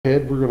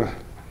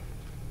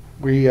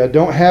We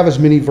don't have as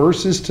many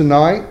verses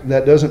tonight.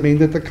 That doesn't mean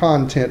that the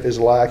content is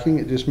lacking.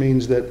 It just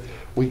means that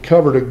we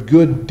covered a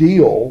good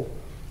deal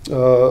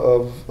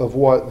of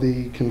what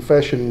the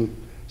confession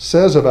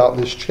says about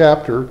this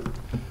chapter.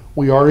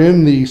 We are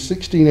in the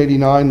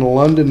 1689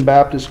 London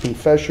Baptist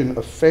Confession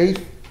of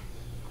Faith.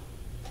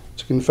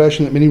 It's a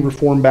confession that many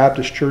Reformed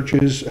Baptist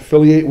churches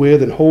affiliate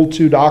with and hold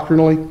to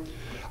doctrinally.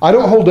 I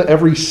don't hold to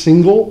every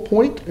single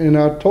point, and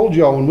I told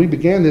y'all when we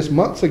began this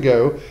months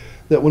ago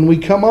that when we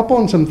come up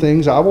on some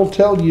things, I will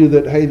tell you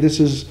that, hey,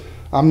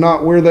 I'm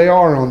not where they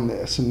are on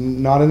this,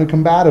 and not in a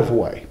combative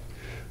way.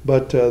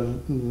 But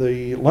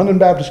the London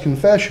Baptist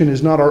Confession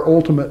is not our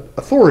ultimate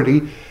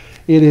authority.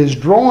 It is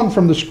drawn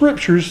from the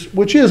Scriptures,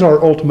 which is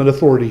our ultimate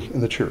authority in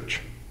the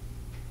church.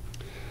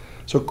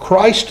 So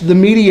Christ the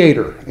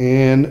Mediator,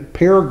 in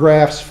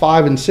paragraphs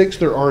 5 and 6,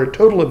 there are a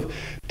total of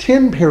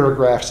 10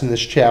 paragraphs in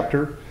this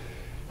chapter.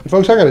 And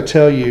folks, I got to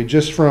tell you,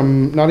 just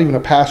from not even a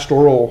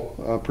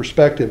pastoral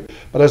perspective,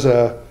 but as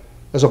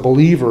a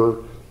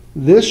believer,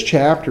 this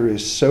chapter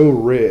is so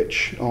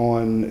rich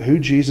on who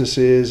Jesus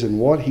is and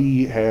what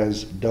he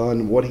has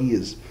done, what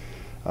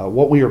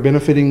we are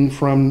benefiting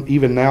from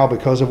even now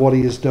because of what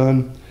he has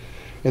done.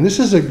 And this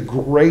is a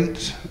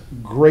great,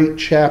 great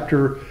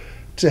chapter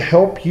to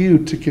help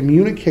you to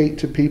communicate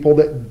to people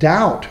that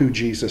doubt who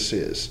Jesus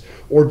is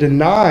or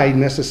deny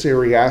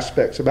necessary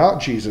aspects about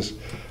Jesus.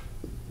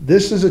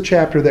 This is a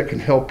chapter that can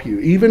help you.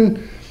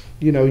 Even,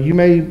 you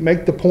may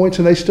make the points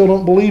and they still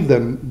don't believe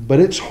them, but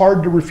it's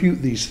hard to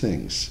refute these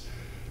things.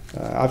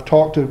 I've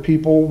talked to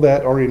people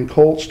that are in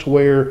cults to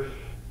where,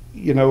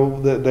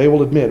 that they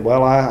will admit,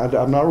 well,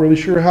 I'm not really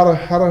sure how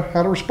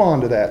to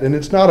respond to that. And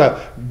it's not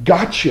a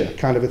gotcha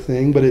kind of a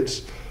thing, but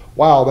it's,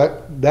 wow,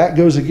 that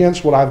goes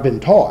against what I've been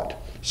taught.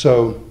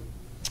 So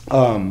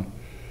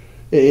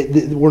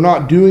we're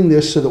not doing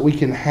this so that we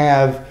can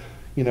have,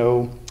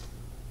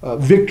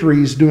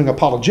 victories doing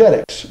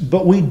apologetics,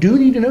 but we do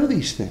need to know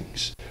these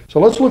things. So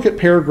let's look at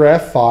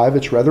paragraph 5.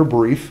 It's rather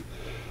brief.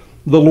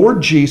 The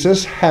Lord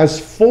Jesus has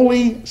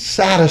fully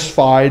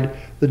satisfied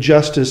the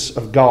justice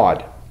of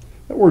God.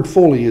 That word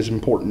fully is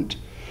important.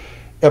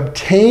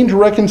 Obtained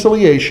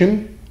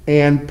reconciliation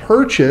and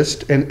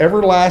purchased an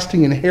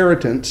everlasting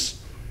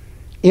inheritance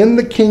in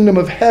the kingdom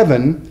of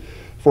heaven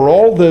for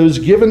all those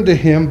given to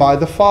him by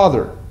the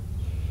Father.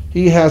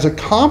 He has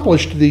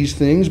accomplished these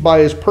things by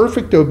his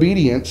perfect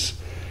obedience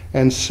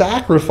and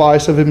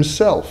sacrifice of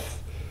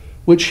himself,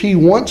 which he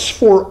once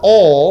for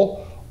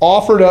all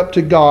offered up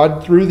to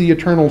God through the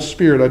eternal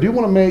Spirit. I do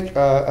want to make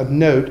a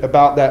note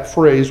about that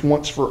phrase,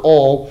 once for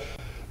all,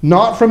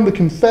 not from the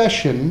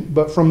confession,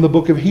 but from the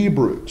book of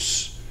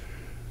Hebrews.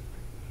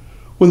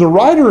 When the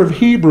writer of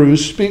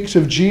Hebrews speaks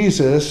of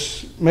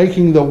Jesus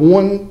making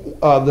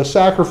the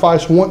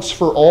sacrifice once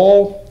for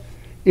all,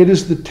 it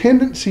is the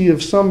tendency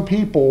of some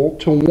people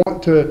to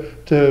want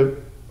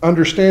to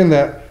understand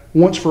that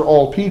once for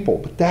all people,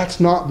 but that's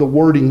not the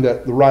wording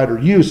that the writer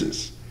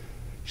uses.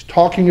 He's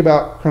talking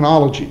about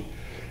chronology.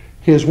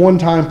 His one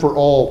time for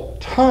all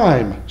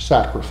time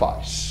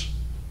sacrifice.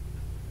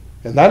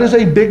 And that is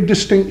a big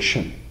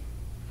distinction.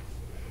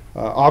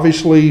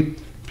 Obviously,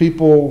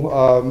 people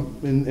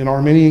in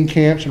Arminian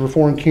camps and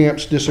Reformed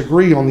camps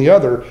disagree on the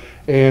other,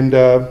 and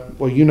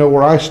you know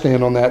where I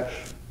stand on that.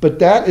 But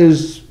that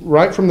is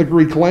right from the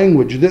Greek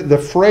language. The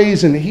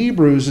phrase in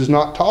Hebrews is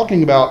not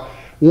talking about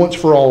once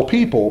for all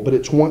people, but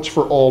it's once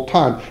for all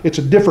time. It's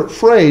a different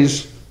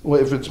phrase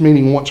if it's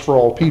meaning once for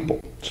all people.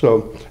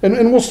 So,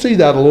 and we'll see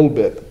that a little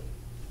bit.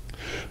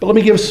 But let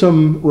me give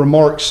some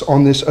remarks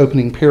on this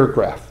opening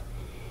paragraph.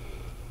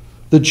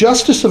 The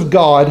justice of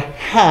God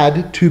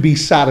had to be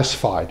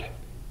satisfied.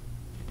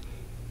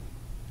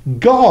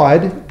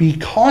 God,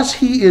 because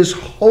he is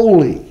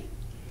holy,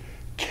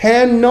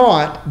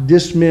 cannot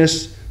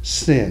dismiss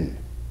sin.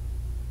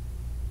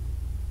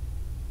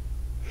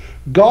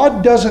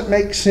 God doesn't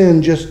make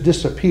sin just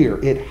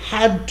disappear. It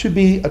had to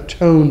be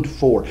atoned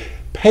for.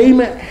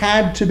 Payment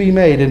had to be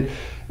made.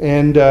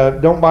 And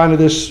don't buy into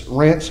this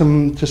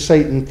ransom to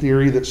Satan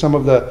theory that some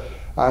of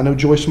I know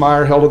Joyce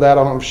Meyer held to that.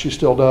 I don't know if she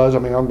still does. I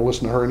mean, I'm going to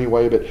listen to her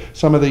anyway. But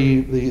some of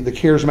the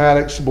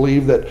charismatics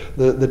believe that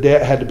the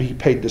debt had to be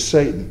paid to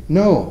Satan.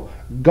 No,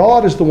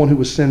 God is the one who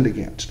was sinned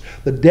against.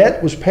 The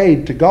debt was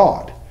paid to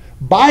God,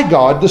 by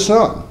God the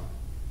Son.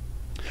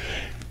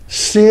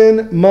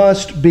 Sin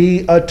must be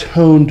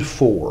atoned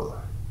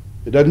for.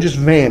 It doesn't just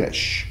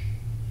vanish.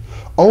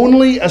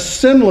 Only a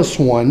sinless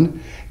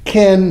one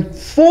can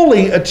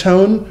fully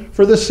atone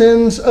for the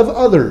sins of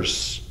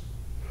others.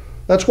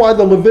 That's why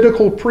the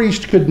Levitical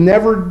priest could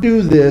never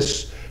do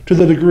this to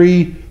the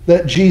degree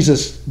that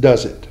Jesus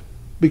does it,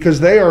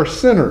 because they are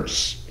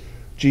sinners.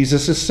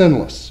 Jesus is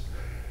sinless.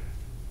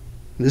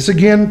 This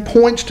again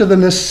points to the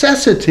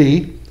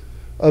necessity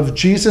of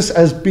Jesus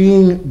as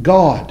being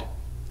God.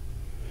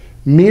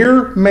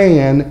 Mere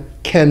man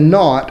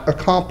cannot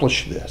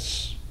accomplish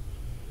this.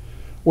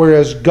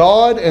 Whereas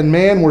God and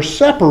man were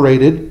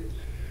separated,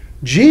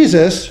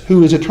 Jesus,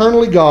 who is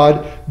eternally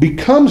God,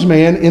 becomes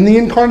man in the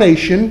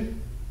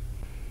incarnation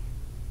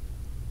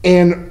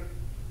and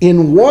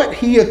in what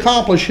he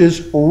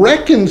accomplishes,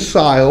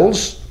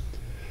 reconciles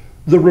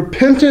the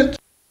repentant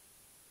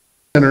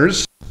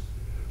sinners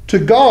to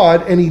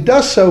God, and he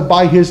does so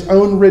by his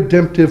own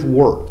redemptive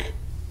work.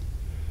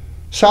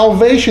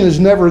 Salvation is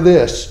never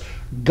this: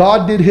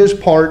 God did his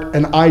part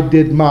and I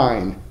did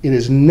mine. It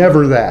is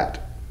never that.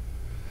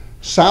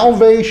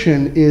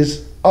 Salvation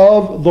is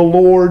of the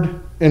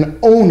Lord and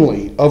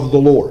only of the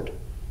Lord.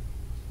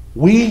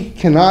 We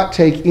cannot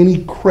take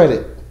any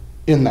credit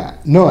in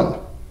that. None.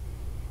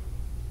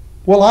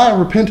 Well, I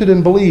repented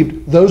and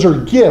believed. Those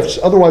are gifts.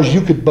 Otherwise,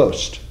 you could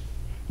boast.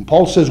 And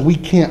Paul says we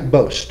can't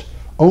boast.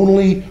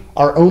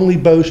 Our only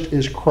boast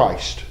is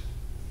Christ.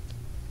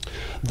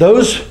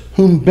 Those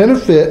whom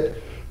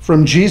benefit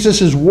from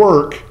Jesus'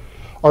 work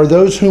are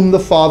those whom the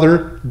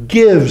Father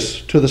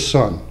gives to the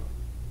Son.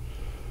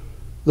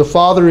 The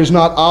Father is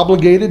not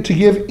obligated to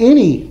give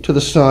any to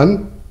the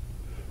Son,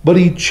 but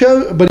he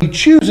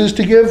chooses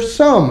to give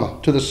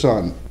some to the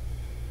Son.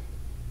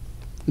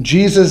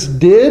 Jesus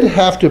did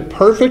have to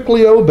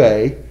perfectly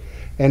obey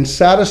and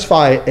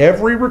satisfy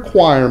every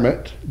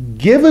requirement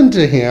given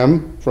to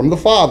him from the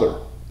Father.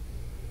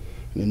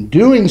 And in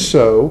doing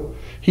so,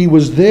 he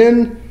was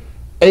then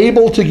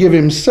able to give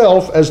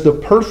himself as the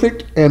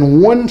perfect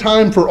and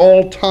one-time for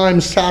all time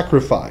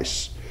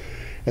sacrifice.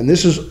 And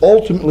this is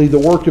ultimately the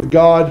work of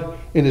God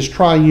in his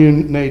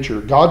triune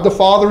nature. God the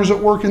Father is at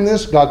work in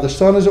this, God the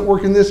Son is at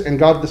work in this, and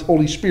God the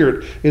Holy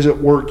Spirit is at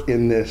work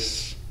in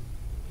this.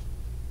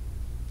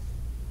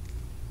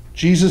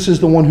 Jesus is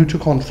the one who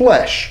took on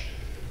flesh,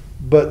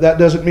 but that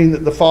doesn't mean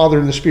that the Father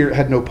and the Spirit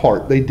had no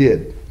part. They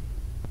did.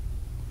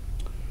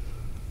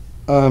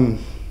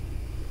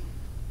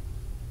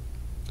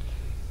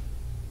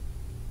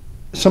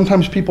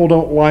 Sometimes people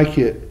don't like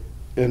it,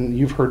 and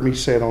you've heard me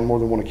say it on more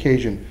than one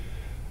occasion,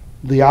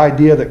 the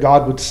idea that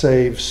God would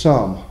save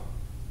some,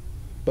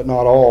 but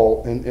not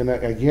all. And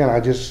again,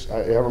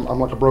 I'm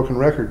like a broken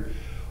record.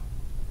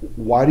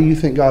 Why do you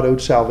think God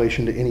owed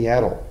salvation to any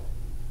adult?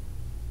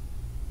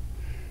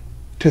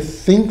 To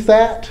think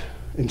that,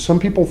 and some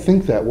people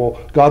think that,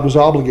 well, God was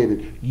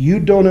obligated. You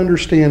don't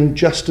understand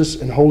justice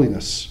and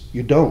holiness.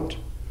 You don't.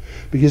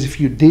 Because if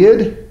you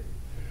did,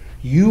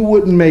 you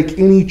wouldn't make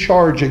any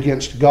charge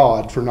against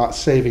God for not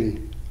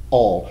saving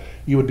all.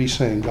 You would be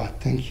saying, God,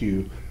 thank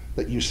you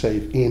that you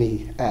save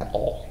any at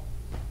all.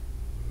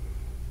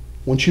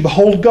 Once you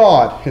behold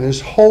God in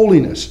his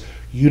holiness,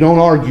 you don't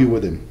argue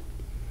with him.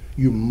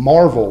 You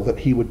marvel that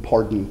he would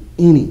pardon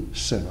any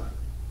sinner.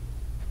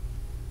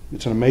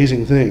 It's an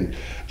amazing thing.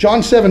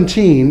 John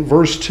 17,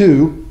 verse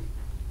 2,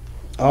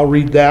 I'll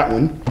read that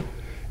one.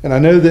 And I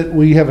know that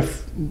we have a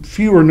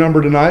fewer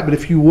number tonight, but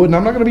if you would, and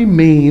I'm not going to be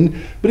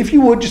mean, but if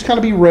you would, just kind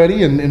of be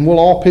ready and we'll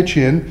all pitch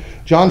in.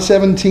 John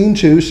 17,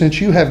 2,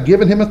 since you have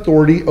given him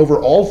authority over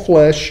all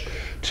flesh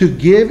to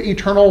give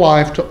eternal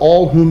life to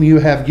all whom you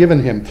have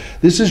given him.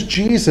 This is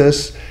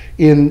Jesus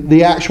in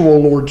the actual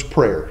Lord's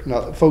Prayer.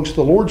 Now, folks,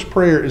 the Lord's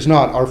Prayer is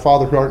not, Our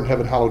Father who art in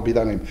heaven, hallowed be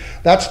thy name.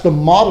 That's the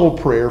model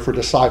prayer for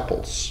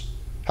disciples.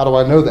 How do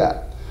I know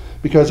that?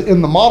 Because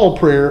in the model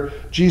prayer,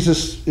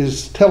 Jesus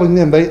is telling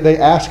them, they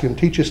ask him,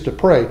 teach us to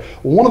pray.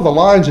 Well, one of the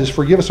lines is,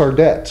 forgive us our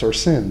debts, our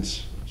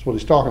sins. That's what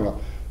he's talking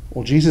about.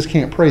 Well, Jesus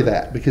can't pray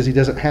that because he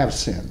doesn't have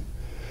sin.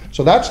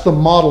 So that's the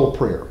model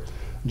prayer.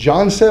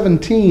 John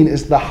 17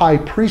 is the high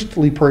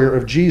priestly prayer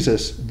of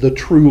Jesus, the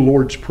true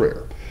Lord's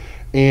Prayer.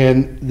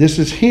 And this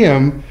is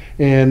him,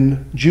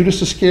 and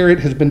Judas Iscariot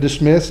has been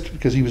dismissed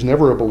because he was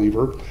never a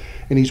believer.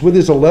 And he's with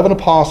his 11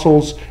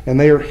 apostles, and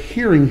they are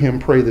hearing him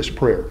pray this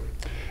prayer.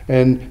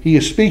 And he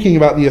is speaking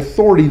about the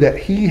authority that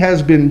he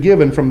has been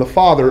given from the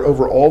Father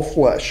over all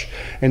flesh,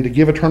 and to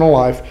give eternal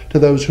life to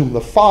those whom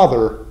the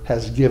Father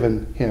has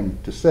given him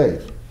to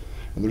save.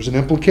 And there's an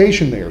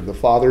implication there. The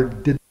Father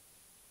did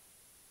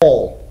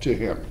all to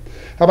him.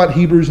 How about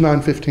Hebrews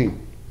 9:15?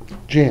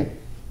 Jan.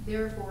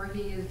 Therefore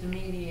he is the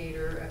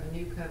mediator of a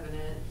new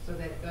covenant, so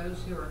that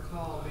those who are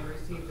called may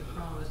receive the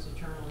promised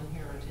eternal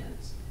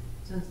inheritance,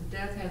 since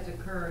death has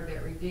occurred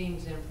that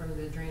redeems them from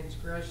the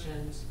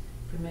transgressions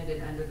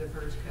committed under the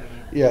first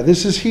covenant. Yeah,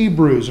 this is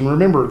Hebrews, and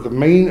remember, the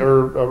main,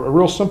 or a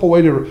real simple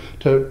way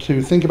to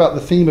think about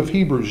the theme of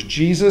Hebrews,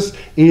 Jesus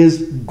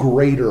is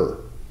greater.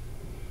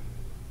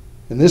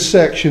 In this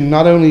section,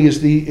 not only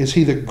is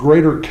he the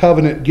greater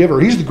covenant giver,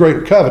 he's the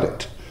greater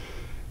covenant,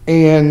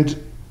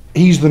 and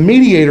he's the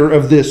mediator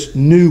of this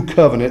new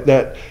covenant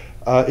that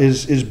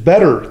is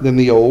better than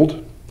the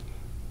old.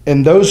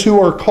 And those who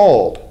are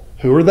called,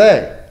 who are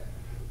they?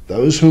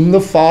 Those whom the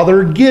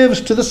Father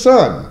gives to the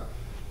Son.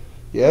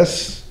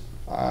 Yes,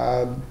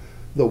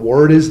 the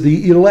word is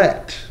the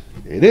elect.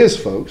 It is,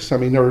 folks. I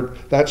mean,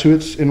 that's who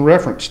it's in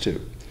reference to.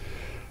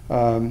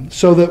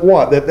 So that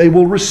what? That they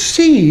will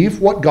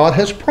receive what God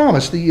has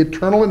promised, the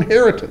eternal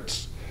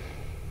inheritance.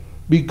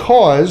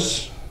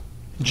 Because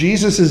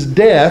Jesus'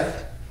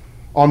 death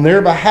on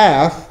their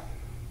behalf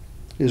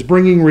is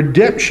bringing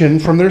redemption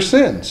from their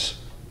sins.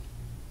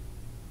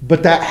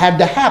 But that had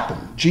to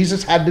happen.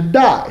 Jesus had to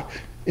die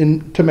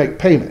to make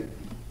payment.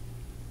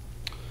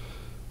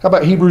 How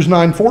about Hebrews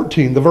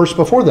 9:14, the verse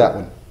before that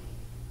one?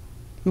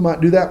 Who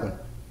might do that one?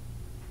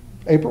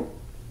 April?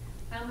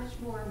 How much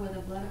more will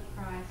the blood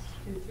of Christ,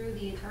 who through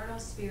the eternal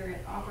Spirit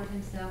offered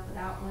himself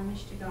without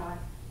blemish to God,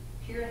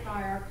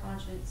 purify our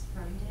conscience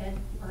from dead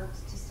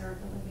works to serve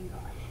the living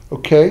God?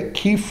 Okay,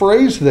 key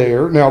phrase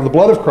there. Now, the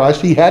blood of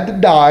Christ, he had to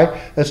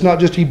die. That's not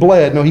just he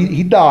bled. No,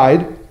 he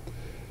died.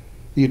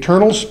 The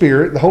eternal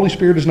Spirit, the Holy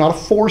Spirit is not a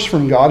force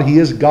from God. He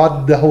is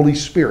God the Holy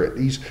Spirit.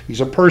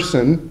 He's a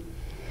person.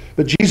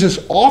 But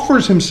Jesus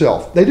offers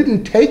himself. They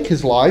didn't take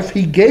his life.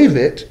 He gave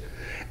it,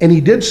 and he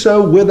did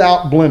so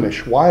without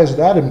blemish. Why is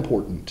that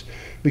important?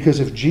 Because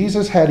if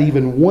Jesus had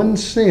even one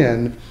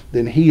sin,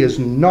 then he is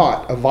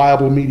not a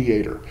viable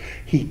mediator.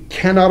 He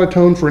cannot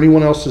atone for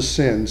anyone else's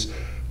sins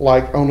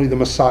like only the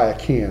Messiah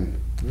can.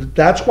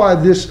 That's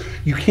why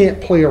you can't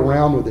play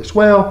around with this.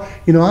 Well,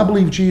 I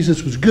believe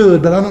Jesus was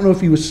good, but I don't know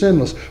if he was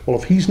sinless. Well,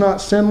 if he's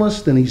not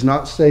sinless, then he's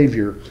not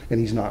Savior, and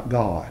he's not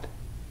God.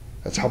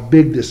 That's how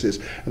big this is.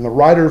 And the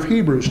writer of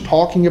Hebrews,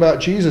 talking about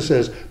Jesus,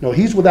 says, no,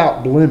 he's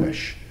without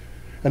blemish.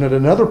 And at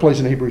another place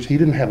in Hebrews, he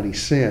didn't have any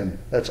sin.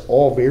 That's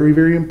all very,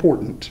 very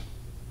important.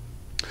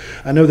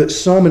 I know that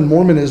some in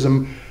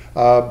Mormonism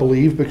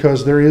believe,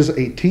 because there is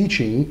a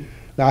teaching.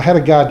 Now, I had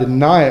a guy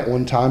deny it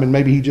one time, and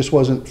maybe he just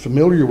wasn't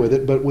familiar with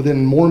it, but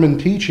within Mormon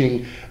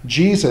teaching,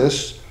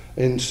 Jesus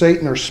and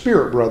Satan are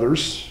spirit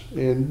brothers.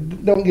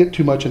 And don't get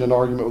too much in an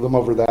argument with them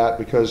over that,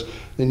 because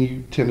then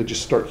you tend to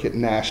just start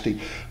getting nasty.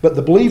 But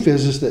the belief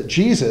is that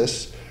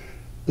Jesus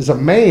is a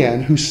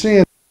man who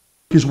sinned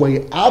his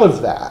way out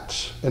of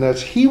that. And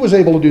as he was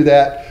able to do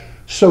that,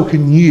 so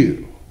can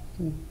you.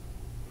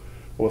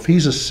 Well, if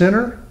he's a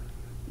sinner,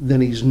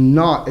 then he's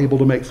not able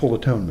to make full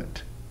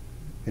atonement.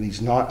 And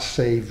he's not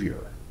Savior.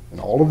 And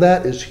all of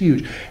that is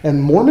huge.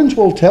 And Mormons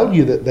will tell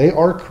you that they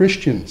are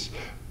Christians,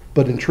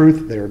 but in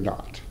truth, they're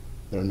not.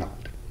 They're not.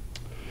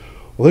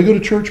 Well, they go to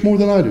church more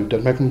than I do.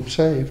 Doesn't make them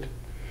saved.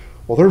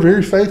 Well, they're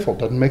very faithful.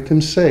 Doesn't make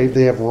them saved.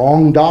 They have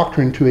wrong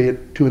doctrine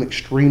to an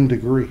extreme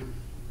degree.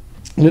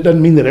 And it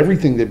doesn't mean that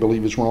everything they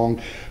believe is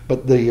wrong,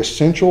 but the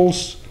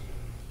essentials,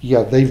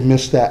 yeah, they've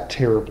missed that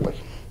terribly.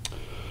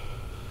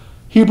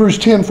 Hebrews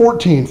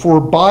 10:14, for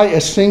by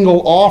a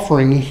single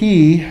offering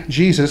he,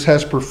 Jesus,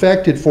 has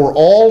perfected for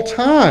all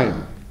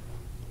time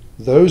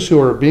those who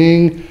are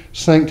being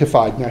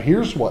sanctified. Now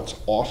here's what's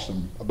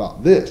awesome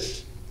about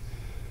this.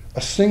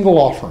 A single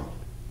offering.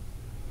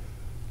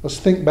 Let's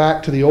think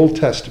back to the Old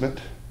Testament,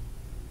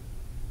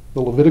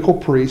 the Levitical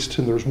priest,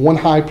 and there's one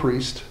high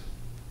priest.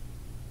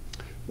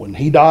 When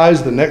he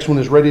dies, the next one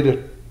is ready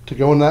to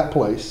go in that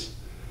place.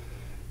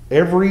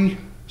 Every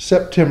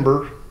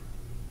September,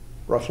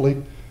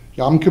 roughly,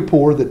 Yom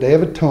Kippur, the Day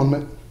of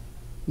Atonement.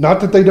 Not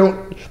that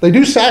they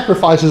do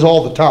sacrifices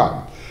all the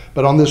time,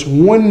 but on this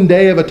one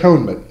Day of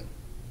Atonement,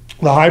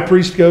 the high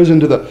priest goes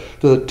into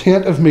the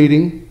tent of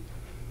meeting,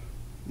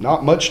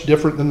 not much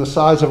different than the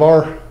size of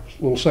our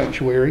little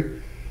sanctuary.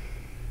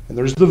 And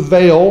there's the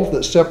veil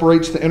that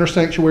separates the inner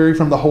sanctuary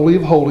from the Holy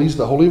of Holies.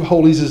 The Holy of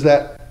Holies is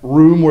that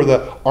room where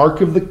the Ark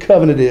of the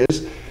Covenant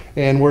is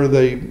and where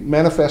the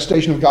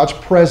manifestation of God's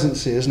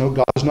presence is. No,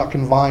 God is not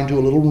confined to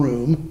a little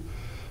room,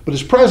 but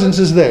his presence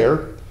is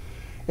there.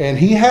 And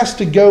he has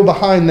to go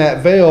behind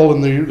that veil,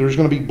 and there's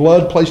going to be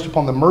blood placed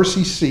upon the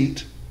mercy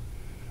seat.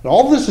 And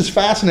all this is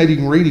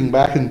fascinating reading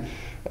back in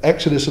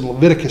Exodus and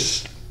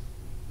Leviticus.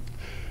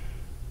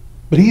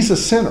 But he's a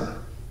sinner.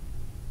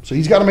 So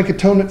he's got to make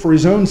atonement for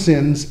his own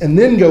sins and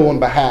then go on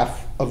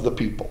behalf of the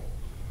people.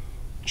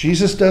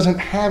 Jesus doesn't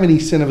have any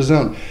sin of his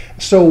own.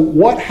 So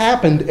what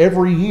happened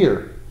every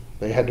year?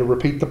 They had to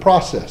repeat the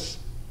process.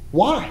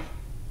 Why?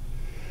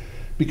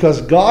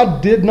 Because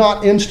God did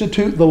not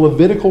institute the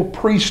Levitical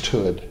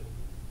priesthood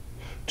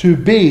to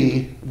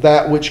be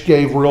that which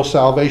gave real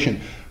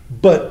salvation.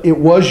 But it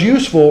was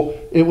useful.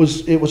 It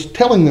was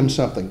telling them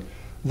something.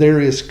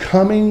 There is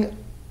coming,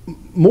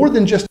 more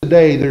than just a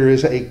day, there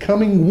is a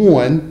coming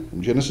one,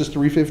 in Genesis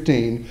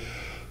 3:15,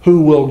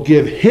 who will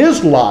give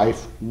his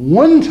life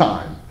one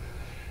time,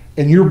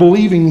 and you're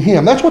believing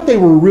him. That's what they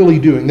were really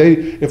doing.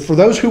 For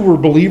those who were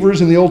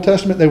believers in the Old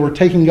Testament, they were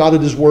taking God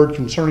at his word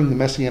concerning the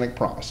Messianic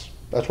promise.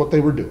 That's what they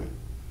were doing.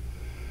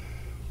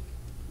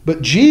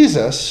 But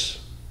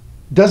Jesus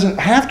doesn't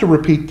have to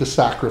repeat the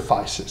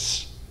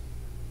sacrifices.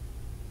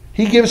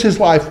 He gives his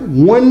life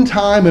one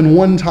time and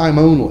one time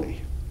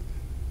only.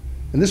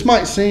 And this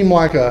might seem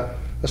like a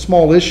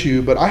small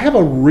issue, but I have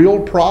a real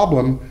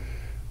problem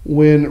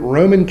when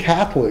Roman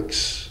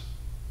Catholics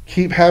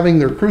keep having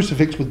their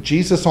crucifix with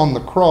Jesus on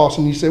the cross,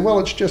 and you say, well,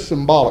 it's just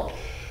symbolic.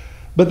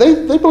 But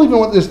they believe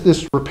in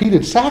this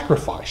repeated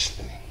sacrifice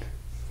thing.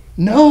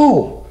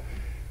 No.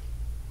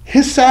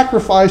 His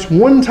sacrifice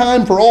one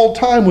time for all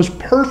time was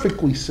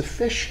perfectly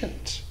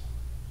sufficient.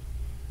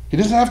 He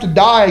doesn't have to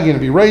die again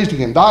and be raised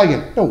again, die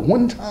again. No,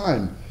 one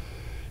time.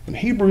 And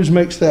Hebrews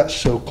makes that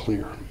so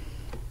clear.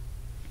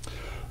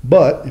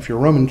 But if you're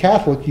a Roman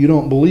Catholic, you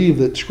don't believe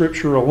that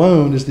Scripture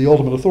alone is the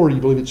ultimate authority.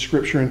 You believe it's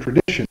Scripture and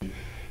tradition,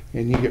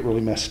 and you get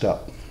really messed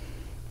up.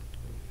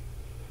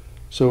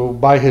 So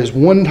by his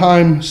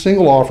one-time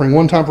single offering,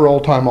 one time for all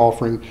time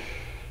offering,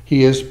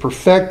 he has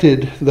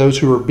perfected those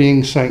who are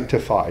being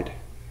sanctified.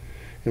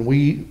 And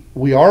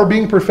we are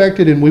being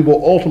perfected, and we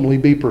will ultimately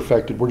be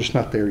perfected. We're just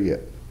not there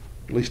yet.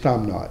 At least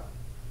I'm not.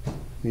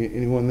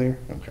 Anyone there?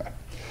 Okay.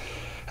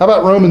 How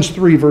about Romans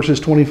 3, verses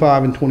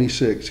 25 and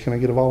 26? Can I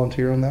get a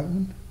volunteer on that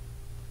one?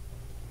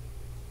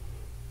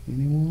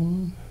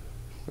 Anyone?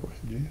 Go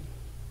ahead, Jan.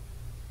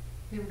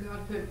 Whom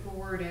God put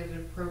forward as an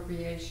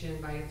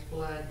appropriation by its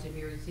blood to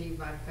be received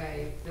by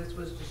faith. This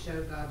was to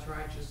show God's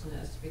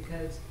righteousness,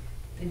 because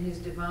in his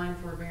divine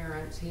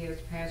forbearance he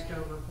has passed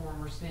over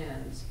former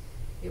sins.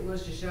 It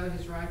was to show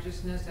his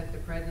righteousness at the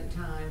present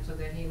time, so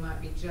that he might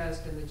be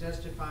just and the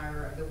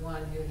justifier of the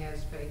one who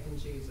has faith in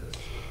Jesus.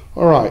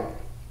 All right.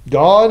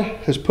 God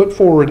has put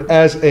forward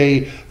as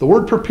the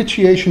word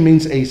propitiation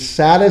means a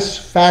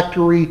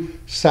satisfactory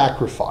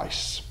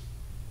sacrifice.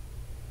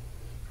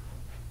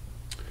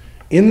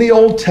 In the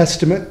Old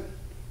Testament,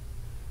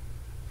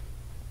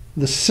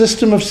 the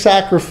system of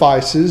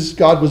sacrifices,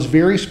 God was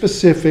very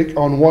specific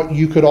on what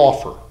you could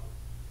offer.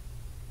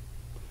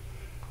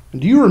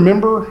 And do you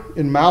remember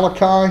in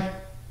Malachi?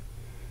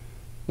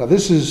 Now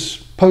this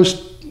is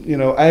post,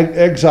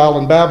 exile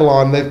in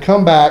Babylon. They've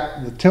come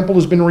back. The temple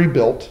has been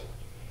rebuilt.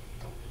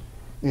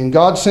 And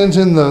God sends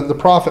in the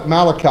prophet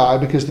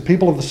Malachi, because the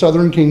people of the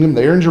southern kingdom,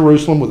 they're in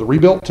Jerusalem with a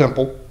rebuilt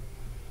temple.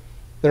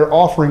 They're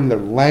offering the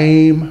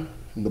lame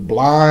and the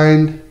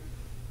blind.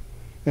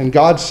 And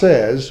God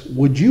says,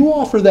 would you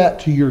offer that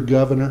to your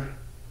governor?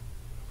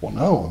 Well,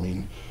 no. I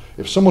mean,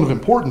 if someone of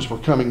importance were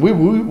coming, we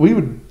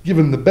would give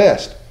him the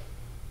best.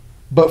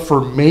 But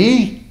for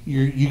me,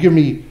 you give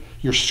me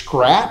your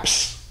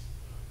scraps.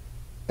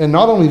 And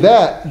not only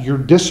that, you're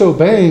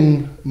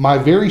disobeying my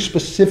very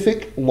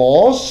specific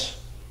laws.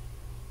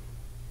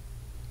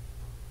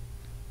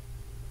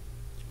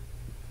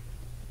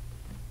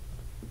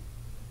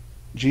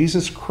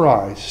 Jesus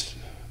Christ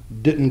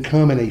didn't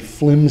come in a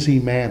flimsy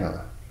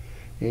manner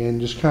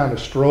and just kind of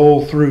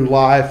stroll through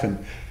life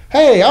and,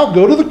 hey, I'll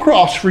go to the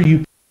cross for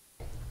you.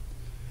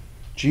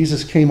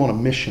 Jesus came on a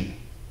mission.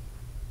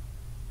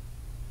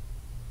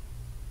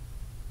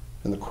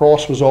 And the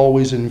cross was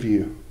always in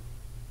view.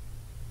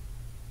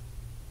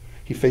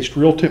 He faced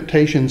real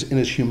temptations in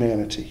his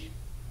humanity.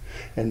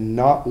 And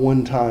not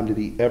one time did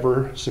he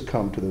ever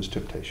succumb to those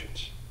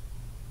temptations.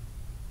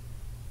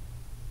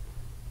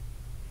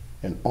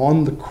 And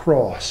on the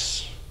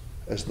cross,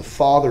 as the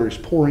Father is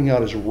pouring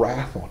out his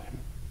wrath on him,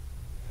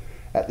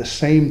 at the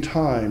same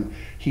time,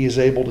 he is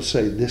able to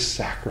say, this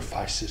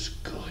sacrifice is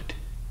good.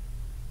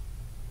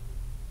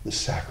 The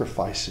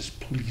sacrifice is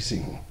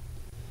pleasing.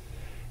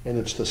 And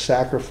it's the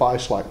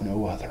sacrifice like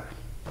no other.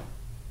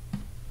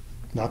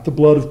 Not the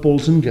blood of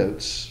bulls and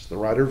goats, the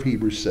writer of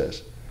Hebrews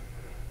says,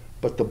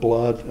 but the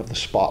blood of the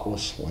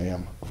spotless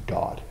Lamb of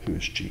God, who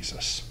is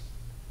Jesus.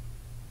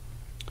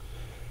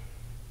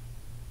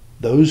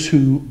 Those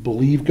who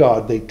believe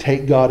God, they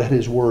take God at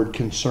his word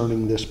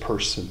concerning this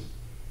person.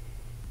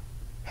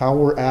 How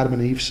were Adam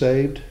and Eve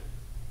saved?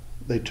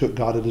 They took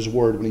God at his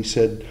word when he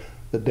said,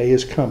 the day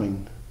is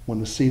coming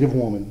when the seed of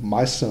woman,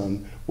 my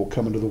son, will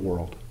come into the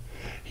world.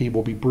 He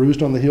will be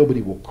bruised on the heel, but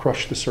he will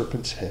crush the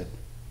serpent's head.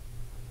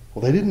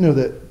 Well, they didn't know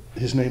that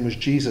his name was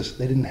Jesus.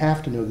 They didn't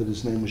have to know that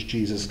his name was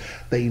Jesus.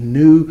 They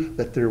knew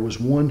that there was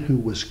one who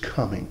was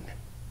coming.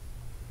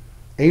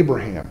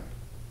 Abraham.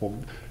 Well,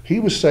 he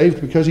was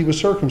saved because he was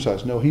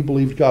circumcised. No, he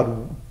believed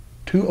God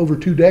over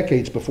 2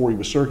 decades before he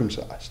was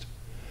circumcised.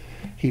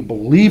 He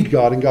believed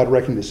God, and God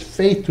reckoned his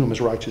faith to him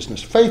as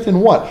righteousness. Faith in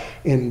what?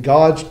 In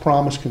God's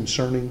promise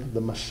concerning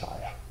the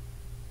Messiah.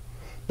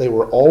 They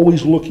were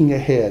always looking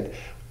ahead.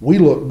 We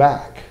look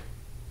back.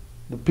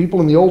 The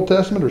people in the Old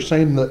Testament are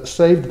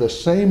saved the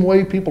same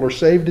way people are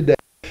saved today.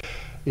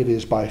 It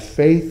is by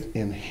faith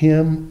in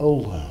him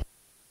alone.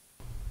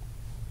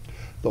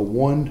 The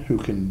one who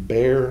can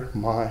bear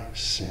my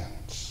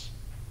sins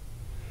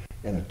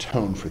and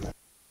atone for them.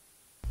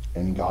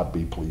 And God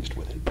be pleased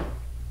with it.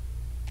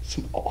 It's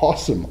an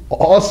awesome,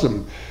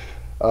 awesome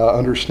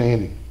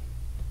understanding.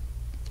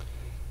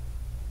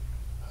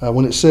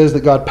 When it says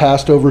that God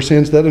passed over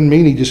sins, that doesn't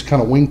mean he just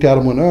kind of winked at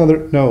them and went,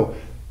 oh, no.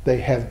 They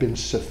have been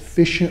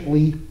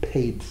sufficiently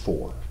paid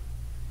for.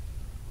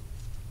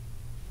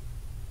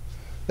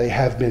 They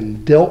have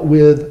been dealt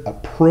with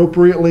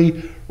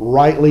appropriately,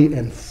 rightly,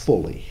 and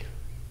fully.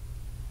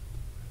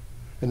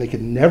 And they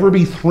can never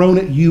be thrown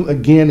at you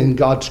again in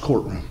God's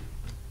courtroom.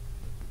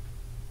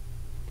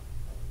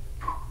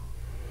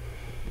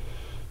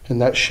 And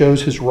that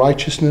shows his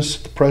righteousness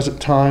at the present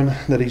time,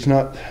 that he's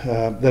not,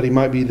 that he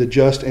might be the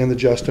just and the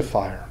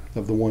justifier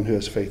of the one who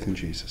has faith in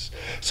Jesus.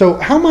 So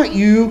how might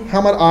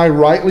I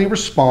rightly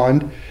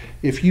respond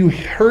if you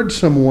heard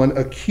someone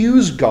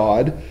accuse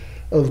God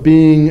of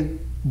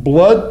being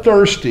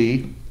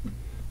bloodthirsty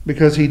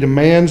because he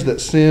demands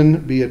that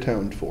sin be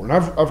atoned for? And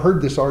I've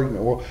heard this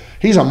argument. Well,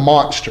 he's a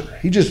monster.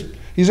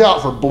 He's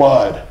out for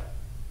blood.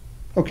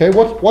 Okay,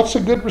 what's a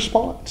good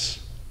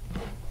response?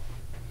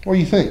 What do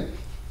you think?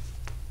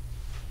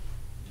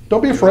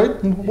 Don't be afraid.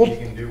 He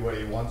can do what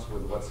he wants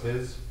with what's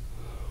his.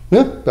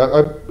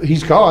 Yeah,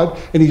 he's God,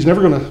 and he's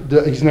never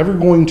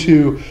going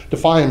to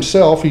defy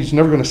himself. He's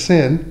never going to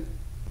sin.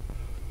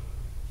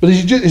 But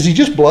is he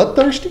just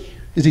bloodthirsty?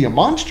 Is he a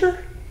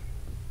monster?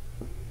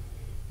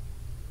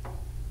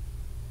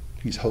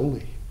 He's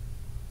holy.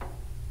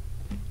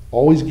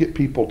 Always get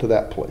people to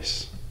that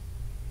place.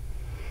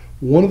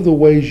 One of the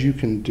ways you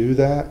can do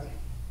that,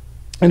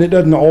 and it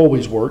doesn't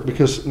always work,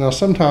 because now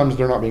sometimes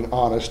they're not being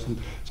honest, and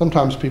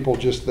sometimes people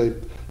just, they're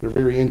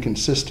very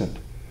inconsistent.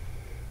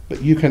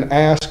 But you can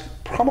ask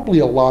probably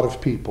a lot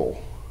of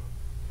people,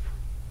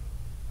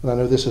 and I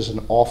know this is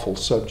an awful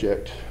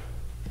subject.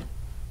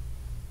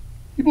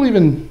 You believe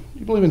in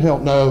hell?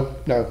 No.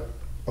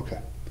 Okay.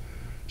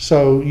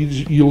 So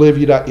you live,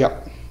 you die.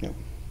 Yep.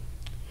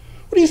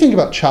 What do you think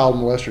about child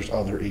molesters?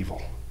 Oh, they're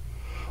evil.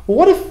 Well,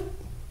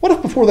 what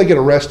if before they get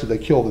arrested they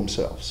kill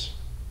themselves?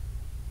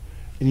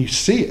 And you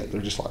see it,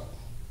 they're just like,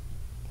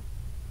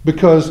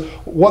 because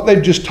what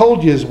they've just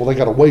told you is, well, they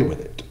got away with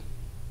it.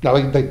 Now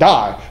they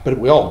die, but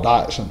we all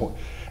die at some point.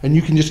 And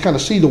you can just kind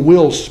of see the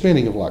wheels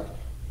spinning of like,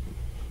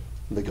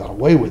 they got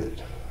away with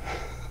it.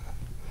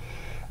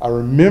 I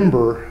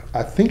remember,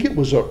 I think it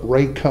was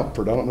Ray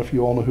Comfort. I don't know if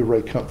you all know who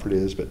Ray Comfort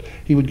is, but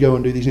he would go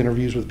and do these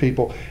interviews with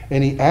people.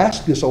 And he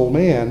asked this older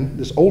man,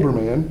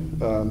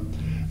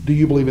 do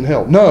you believe in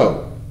hell?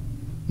 No,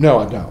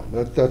 I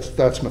don't.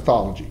 That's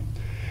mythology.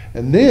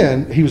 And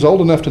then he was old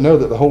enough to know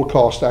that the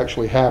Holocaust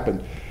actually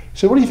happened. He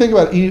said, what do you think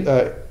about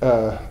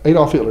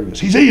Adolf Hitler? He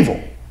goes, he's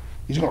evil.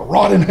 He's going to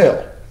rot in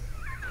hell.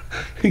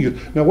 He goes,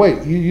 now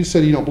wait, you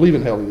said you don't believe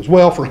in hell. He goes,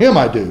 well, for him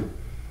I do.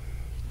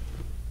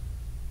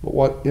 But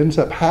what ends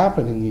up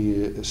happening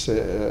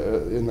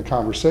in the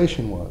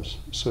conversation was,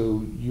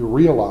 so you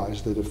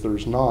realize that if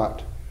there's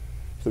not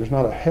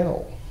a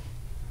hell,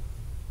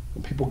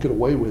 and people get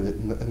away with it,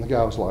 and the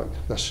guy was like,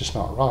 that's just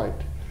not right.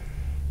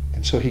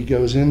 And so he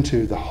goes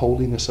into the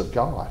holiness of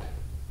God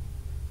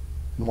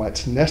and why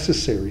it's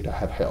necessary to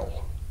have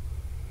hell,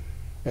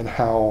 and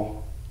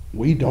how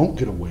we don't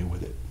get away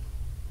with it,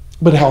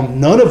 but how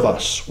none of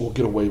us will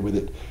get away with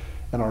it,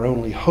 and our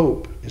only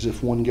hope is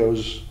if one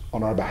goes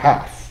on our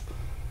behalf.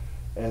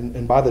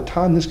 And by the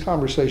time this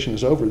conversation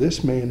is over,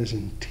 this man is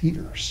in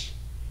tears.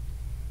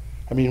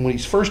 I mean, when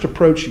he's first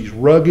approached, he's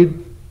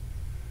rugged.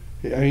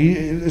 I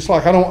mean, it's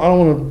like, I don't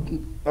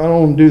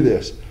want to do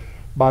this.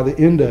 By the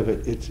end of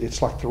it,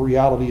 it's like the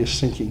reality is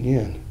sinking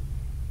in.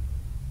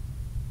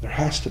 There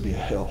has to be a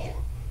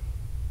hell,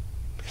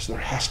 because there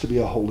has to be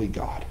a holy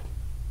God.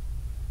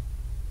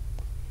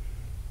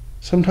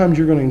 Sometimes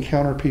you're going to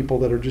encounter people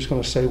that are just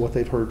going to say what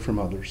they've heard from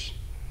others.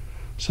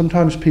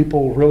 Sometimes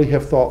people really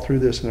have thought through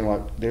this and they're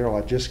like, Darrell,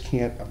 I just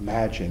can't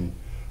imagine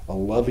a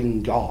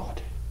loving God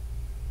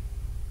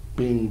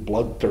being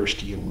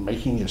bloodthirsty and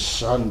making his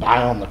son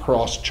die on the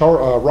cross.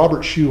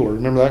 Robert Schuller,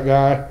 remember that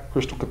guy?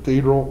 Crystal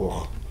Cathedral?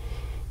 Ugh.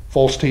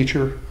 False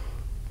teacher.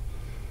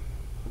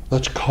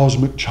 That's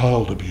cosmic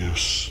child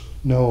abuse.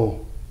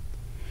 No,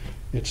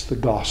 it's the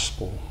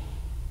gospel.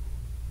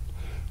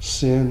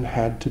 Sin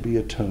had to be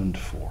atoned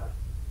for.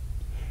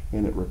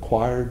 And it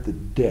required the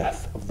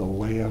death of the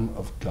Lamb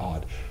of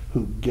God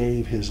who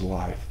gave his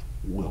life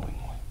willingly.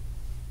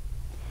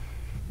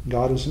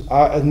 God is,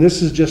 and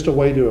this is just a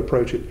way to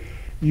approach it.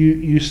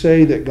 You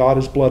say that God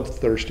is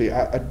bloodthirsty.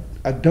 I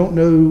don't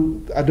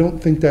know, I don't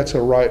think that's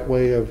a right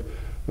way of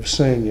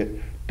saying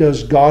it.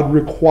 Does God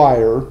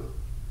require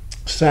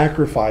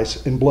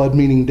sacrifice and blood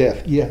meaning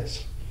death?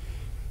 Yes.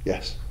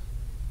 Yes.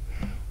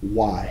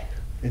 Why?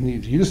 And he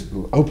just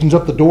opens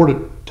up the door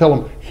to tell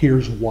them,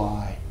 here's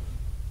why.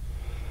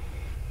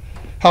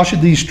 How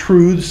should these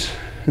truths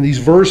and these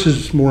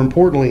verses, more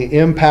importantly,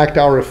 impact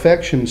our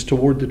affections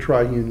toward the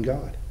triune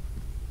God?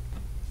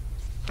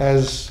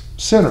 As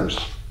sinners,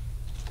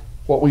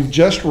 what we've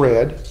just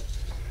read,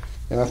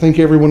 and I think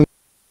everyone,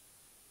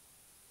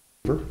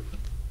 what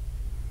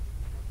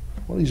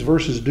do these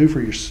verses do for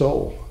your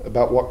soul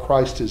about what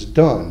Christ has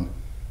done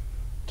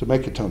to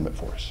make atonement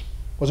for us?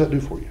 What does that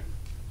do for you?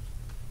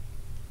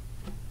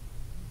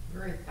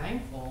 Very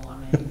thankful. I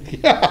mean,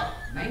 Yeah.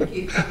 thank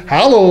you.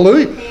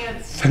 Hallelujah.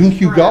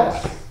 Thank you,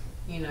 God.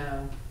 You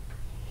know.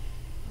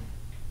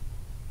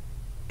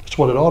 That's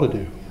what it ought to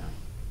do.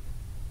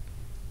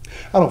 Yeah.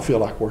 I don't feel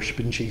like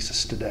worshiping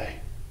Jesus today.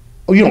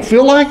 Oh, you don't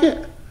feel like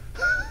it?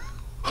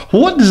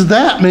 What does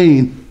that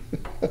mean?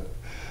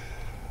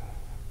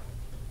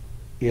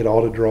 It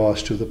ought to draw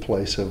us to the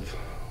place of,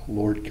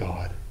 Lord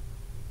God,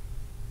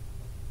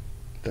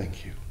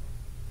 thank you.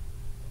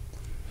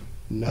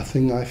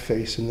 Nothing I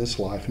face in this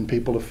life, and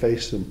people have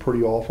faced some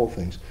pretty awful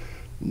things,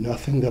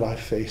 nothing that I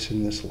face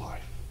in this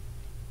life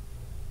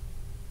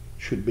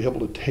should be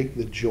able to take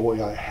the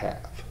joy I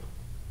have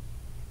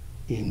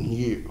in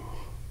you,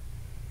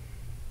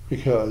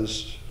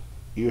 because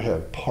you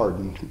have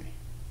pardoned me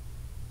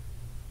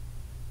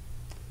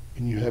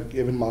and you have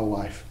given my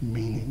life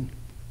meaning.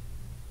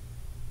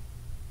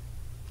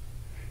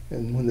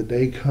 And when the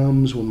day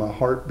comes when my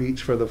heart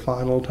beats for the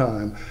final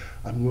time,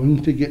 I'm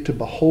going to get to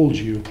behold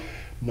you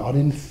not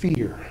in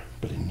fear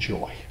but in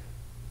joy.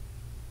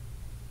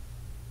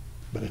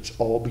 But it's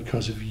all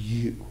because of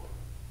you.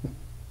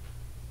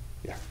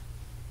 Yeah.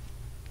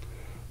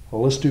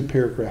 Well, let's do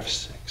paragraph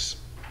 6.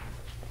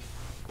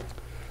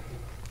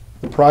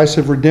 The price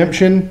of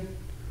redemption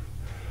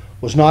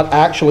was not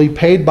actually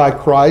paid by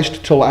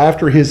Christ till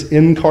after his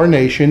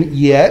incarnation,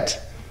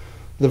 yet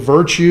the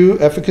virtue,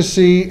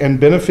 efficacy, and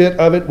benefit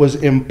of it was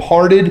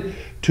imparted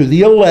to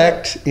the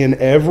elect in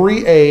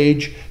every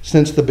age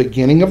since the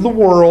beginning of the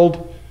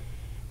world,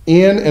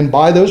 in and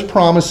by those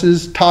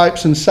promises,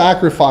 types, and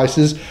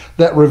sacrifices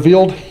that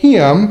revealed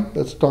him,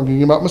 that's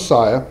talking about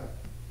Messiah,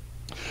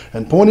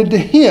 and pointed to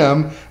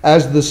him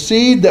as the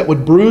seed that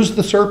would bruise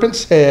the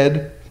serpent's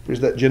head. There's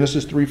that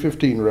Genesis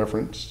 3:15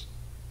 reference.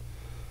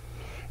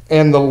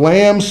 And the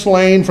Lamb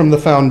slain from the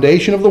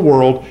foundation of the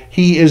world,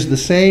 he is the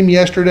same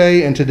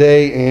yesterday and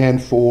today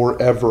and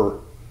forever.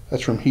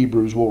 That's from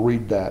Hebrews. We'll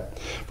read that.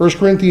 1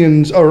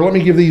 Corinthians, or let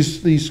me give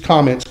these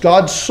comments.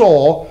 God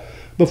saw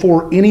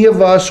before any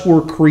of us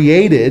were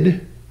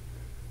created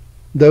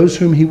those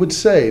whom he would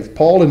save.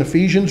 Paul in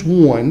Ephesians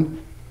 1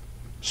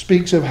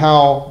 speaks of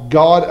how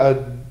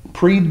God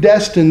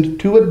predestined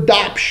to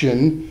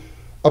adoption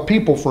a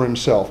people for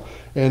himself.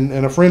 And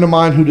a friend of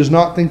mine who does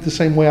not think the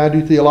same way I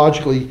do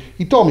theologically,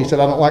 he told me, he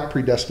said, I don't like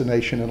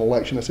predestination and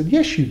election. I said,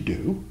 yes, you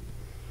do.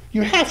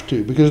 You have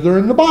to, because they're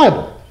in the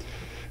Bible.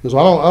 He goes,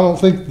 well, I don't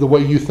think the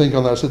way you think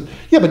on that. I said,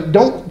 yeah, but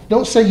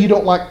don't say you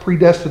don't like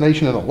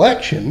predestination and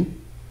election,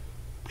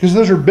 because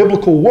those are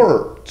biblical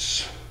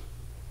words.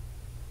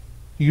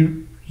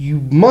 You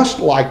must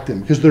like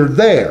them because they're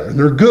there and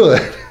they're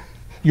good.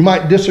 You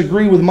might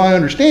disagree with my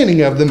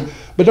understanding of them,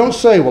 but don't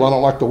say, well, I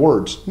don't like the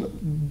words.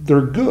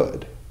 They're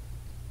good.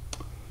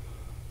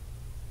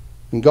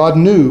 And God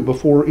knew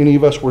before any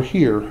of us were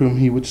here whom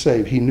he would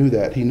save. He knew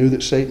that. He knew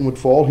that Satan would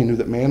fall. He knew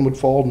that man would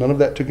fall. None of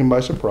that took him by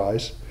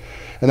surprise.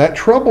 And that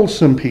troubles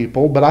some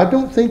people, but I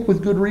don't think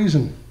with good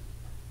reason.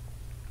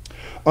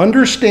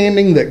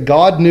 Understanding that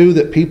God knew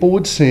that people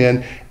would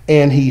sin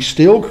and he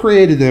still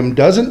created them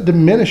doesn't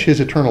diminish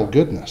his eternal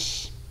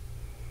goodness.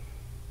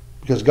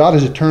 Because God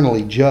is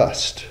eternally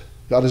just.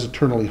 God is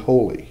eternally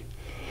holy.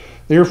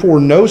 Therefore,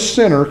 no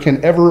sinner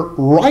can ever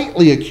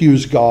rightly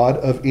accuse God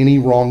of any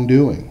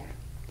wrongdoing.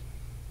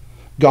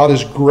 God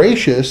is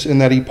gracious in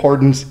that he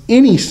pardons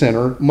any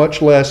sinner,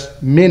 much less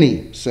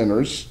many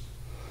sinners.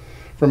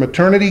 From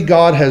eternity,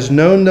 God has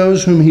known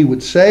those whom he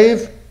would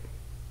save.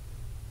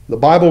 The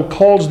Bible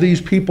calls these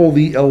people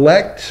the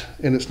elect,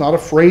 and it's not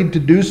afraid to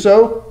do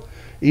so.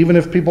 Even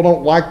if people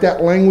don't like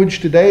that language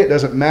today, it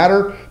doesn't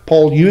matter.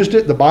 Paul used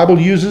it. The Bible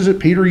uses it.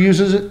 Peter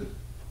uses it.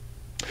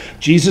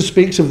 Jesus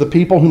speaks of the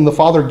people whom the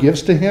Father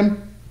gives to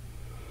him.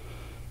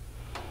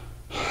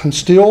 And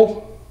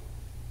still,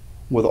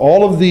 with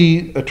all of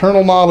the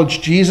eternal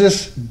knowledge,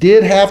 Jesus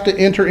did have to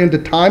enter into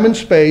time and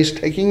space,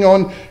 taking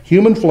on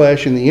human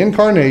flesh in the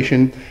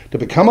incarnation to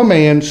become a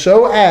man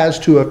so as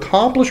to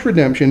accomplish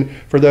redemption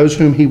for those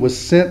whom he was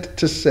sent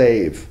to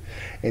save.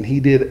 And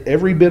he did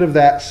every bit of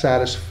that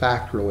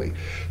satisfactorily.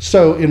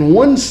 So in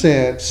one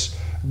sense,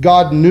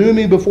 God knew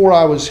me before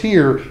I was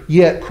here,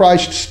 yet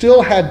Christ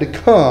still had to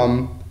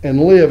come and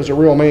live as a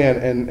real man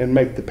and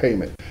make the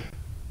payment.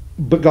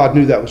 But God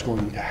knew that was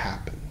going to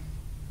happen.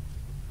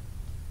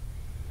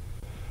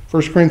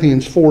 1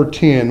 Corinthians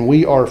 4:10,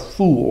 we are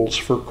fools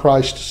for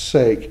Christ's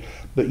sake,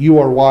 but you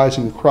are wise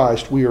in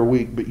Christ. We are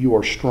weak, but you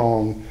are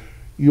strong.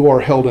 You are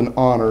held in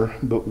honor,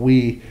 but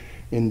we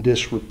in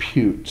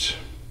disrepute.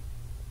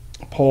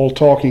 Paul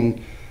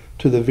talking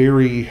to the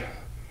very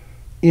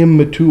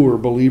immature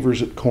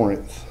believers at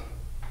Corinth.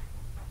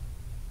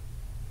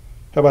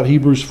 How about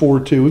Hebrews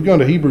 4:2? We've gone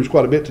to Hebrews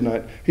quite a bit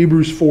tonight.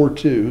 Hebrews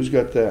 4:2. Who's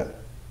got that?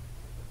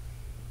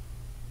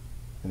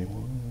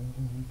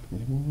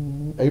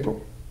 Anyone?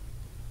 April?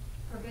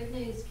 For good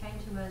news came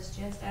to us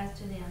just as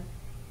to them,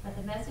 but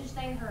the message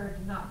they heard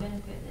did not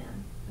benefit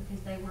them,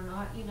 because they were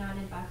not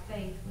united by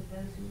faith with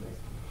those who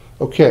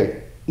listened.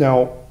 Okay,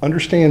 now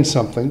understand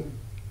something.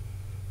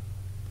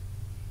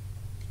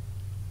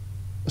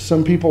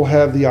 Some people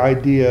have the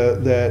idea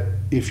that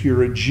if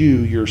you're a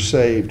Jew, you're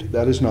saved.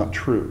 That is not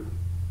true.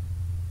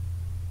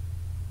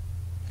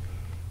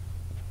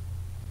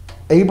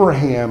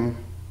 Abraham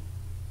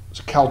was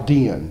a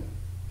Chaldean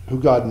who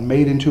God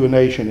made into a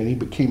nation, and he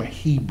became a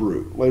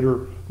Hebrew,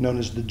 later known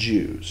as the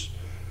Jews.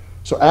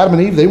 So Adam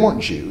and Eve, they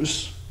weren't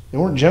Jews. They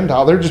weren't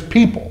Gentile. They're just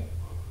people.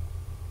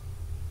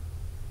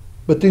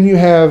 But then you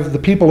have the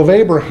people of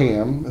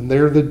Abraham, and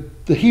they're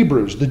the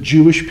Hebrews, the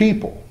Jewish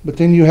people. But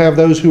then you have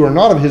those who are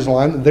not of his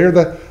line. They're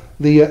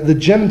the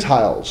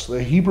Gentiles.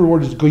 The Hebrew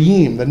word is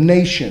goyim, the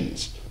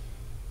nations.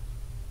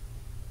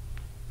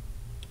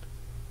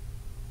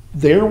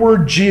 There were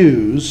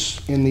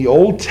Jews in the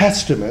Old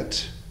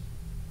Testament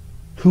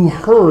who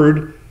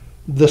heard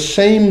the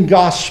same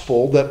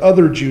gospel that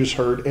other Jews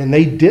heard, and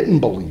they didn't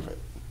believe it.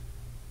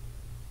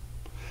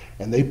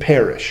 And they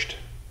perished.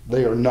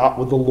 They are not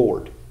with the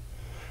Lord.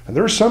 And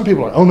there are some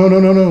people like, oh,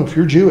 no. If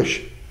you're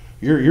Jewish,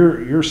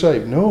 you're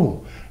saved.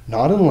 No,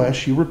 not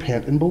unless you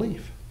repent and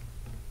believe.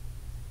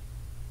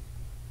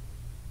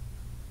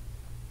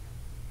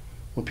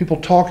 When people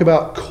talk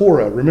about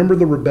Korah, remember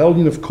the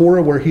rebellion of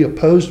Korah where he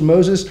opposed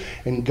Moses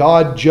and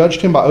God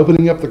judged him by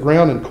opening up the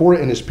ground, and Korah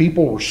and his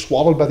people were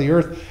swallowed by the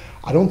earth?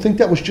 I don't think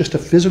that was just a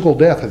physical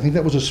death. I think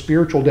that was a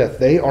spiritual death.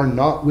 They are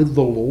not with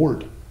the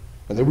Lord.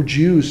 And they were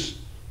Jews.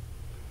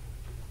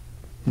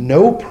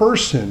 No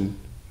person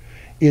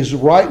is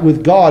right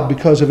with God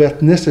because of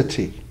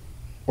ethnicity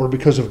or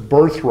because of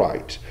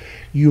birthright.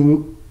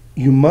 You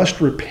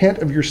must repent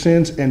of your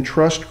sins and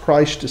trust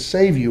Christ to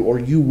save you, or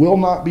you will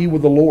not be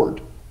with the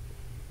Lord.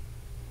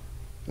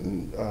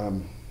 And,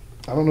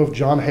 I don't know if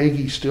John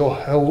Hagee still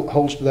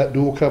holds to that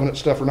dual covenant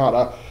stuff or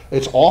not.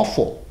 It's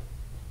awful.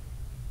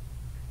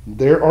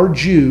 There are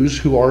Jews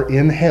who are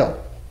in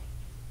hell,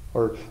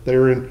 or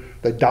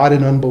they died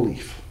in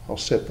unbelief. I'll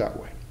say it that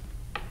way.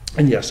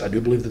 And yes, I do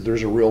believe that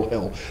there's a real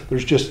hell.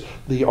 There's just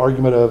the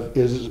argument of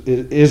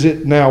is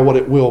it now what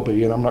it will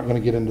be, and I'm not going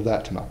to get into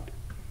that tonight.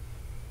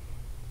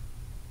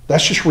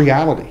 That's just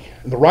reality.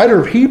 And the writer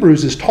of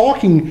Hebrews is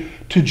talking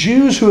to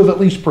Jews who have at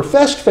least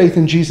professed faith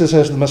in Jesus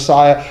as the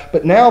Messiah,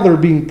 but now they're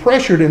being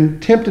pressured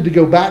and tempted to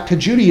go back to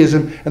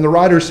Judaism, and the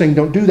writer is saying,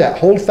 don't do that.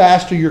 Hold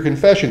fast to your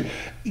confession.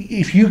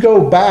 If you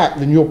go back,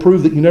 then you'll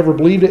prove that you never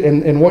believed it,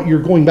 and what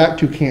you're going back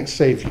to can't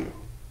save you.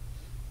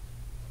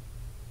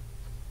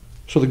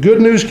 So the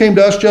good news came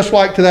to us just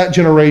like to that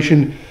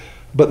generation,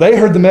 but they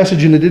heard the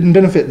message and it didn't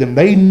benefit them.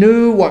 They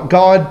knew what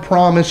God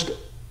promised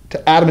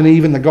to Adam and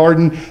Eve in the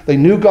garden. They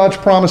knew God's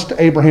promise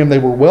to Abraham. They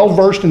were well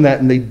versed in that,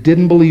 and they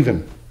didn't believe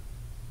him.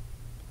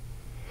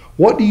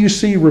 What do you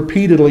see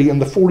repeatedly in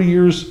the 40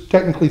 years,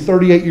 technically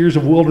 38 years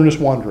of wilderness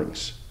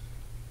wanderings?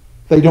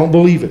 They don't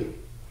believe it.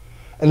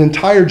 An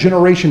entire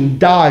generation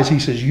dies. He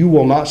says, you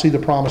will not see the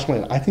promised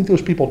land. I think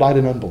those people died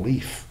in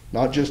unbelief,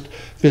 not just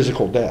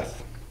physical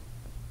death.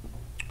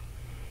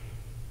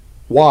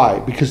 Why?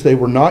 Because they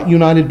were not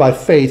united by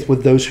faith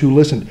with those who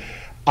listened.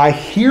 I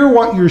hear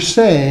what you're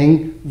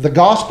saying. The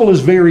gospel is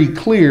very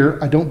clear.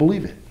 I don't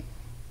believe it.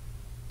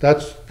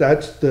 That's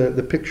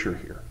the picture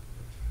here.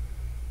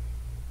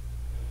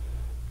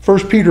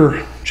 1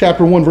 Peter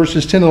chapter 1,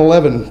 verses 10 and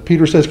 11,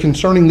 Peter says,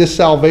 concerning this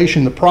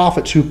salvation, the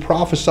prophets who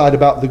prophesied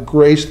about the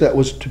grace that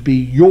was to be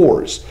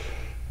yours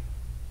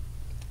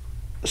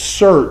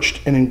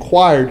searched and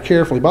inquired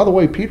carefully. By the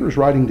way, Peter's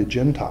writing to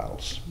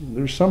Gentiles.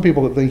 There's some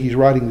people that think he's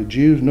writing to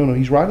Jews. No,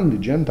 he's writing to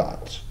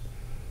Gentiles.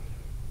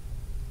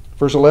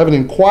 Verse 11,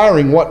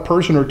 inquiring what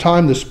person or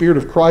time the Spirit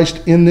of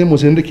Christ in them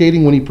was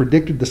indicating when he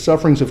predicted the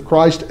sufferings of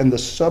Christ and the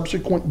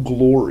subsequent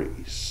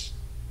glories.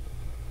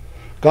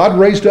 God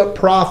raised up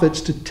prophets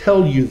to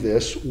tell you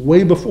this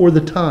way before the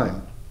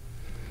time.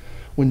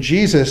 When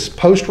Jesus,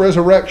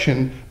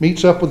 post-resurrection,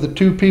 meets up with the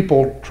two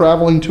people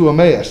traveling to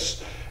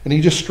Emmaus, and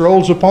he just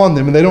strolls upon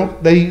them, and they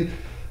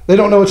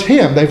don't know it's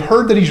him. They've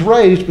heard that he's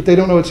raised, but they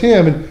don't know it's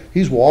him, and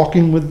he's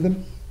walking with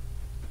them.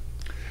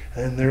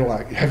 And they're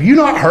like, have you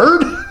not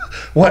heard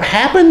what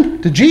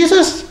happened to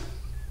Jesus?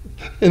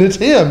 And it's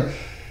him.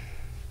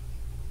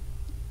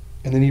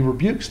 And then he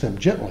rebukes them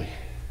gently.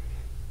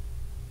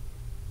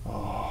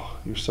 Oh,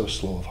 you're so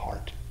slow of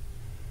heart.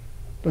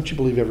 Don't you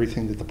believe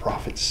everything that the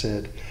prophets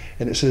said?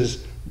 And it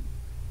says,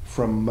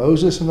 from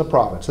Moses and the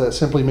prophets, that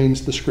simply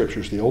means the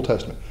scriptures, the Old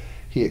Testament.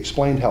 He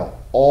explained how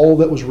all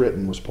that was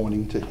written was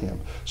pointing to him.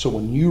 So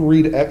when you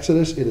read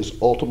Exodus, it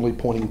is ultimately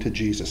pointing to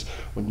Jesus.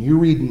 When you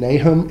read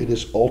Nahum, it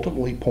is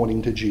ultimately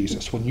pointing to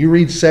Jesus. When you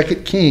read 2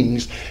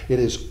 Kings, it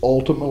is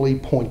ultimately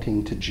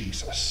pointing to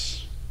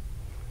Jesus.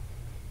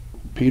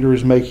 Peter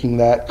is making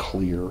that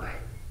clear.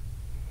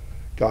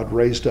 God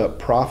raised up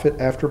prophet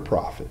after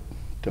prophet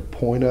to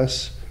point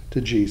us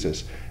to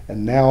Jesus.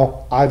 And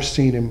now I've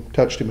seen him,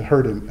 touched him, and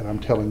heard him, and I'm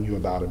telling you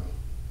about him.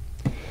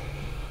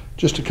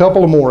 Just a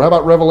couple of more. How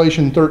about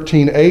Revelation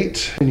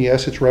 13:8? And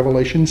yes, it's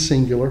Revelation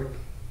singular.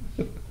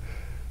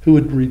 Who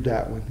would read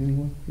that one?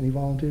 Anyone? Any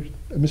volunteers?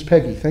 Miss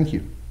Peggy, thank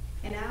you.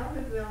 And all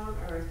who dwell on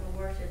earth will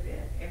worship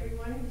it,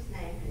 everyone whose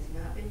name has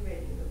not been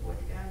written before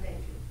the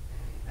foundation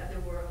of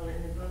the world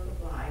in the book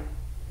of life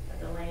of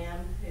the Lamb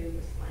who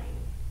was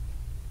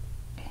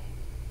slain.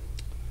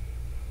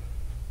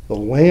 The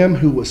Lamb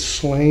who was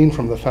slain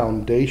from the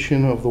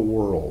foundation of the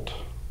world.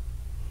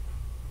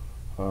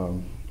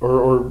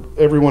 Or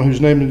everyone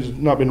whose name has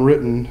not been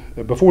written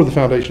before the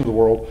foundation of the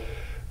world.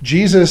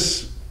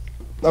 Jesus,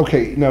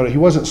 okay, no, he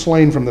wasn't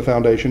slain from the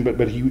foundation,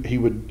 but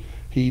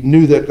he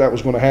knew that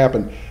was going to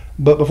happen.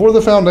 But before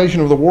the foundation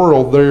of the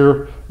world,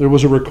 there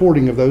was a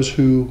recording of those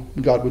who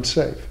God would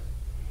save.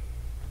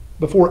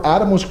 Before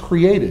Adam was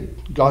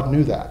created, God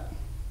knew that.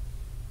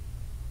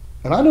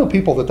 And I know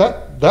people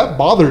that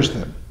bothers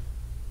them.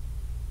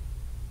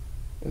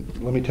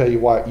 And let me tell you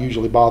why it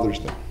usually bothers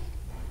them.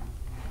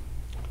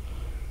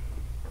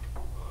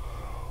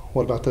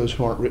 What about those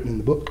who aren't written in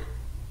the book?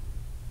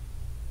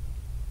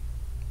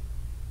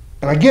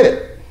 And I get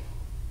it.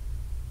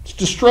 It's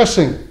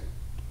distressing.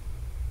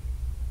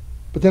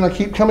 But then I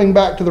keep coming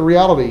back to the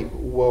reality.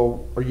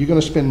 Well, are you going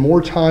to spend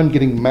more time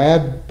getting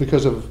mad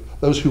because of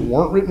those who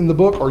weren't written in the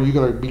book, or are you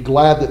going to be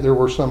glad that there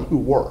were some who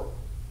were?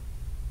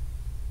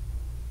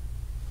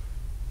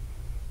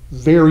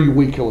 Very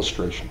weak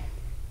illustration.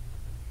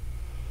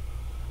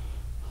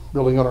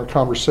 Building on our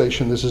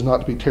conversation, this is not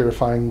to be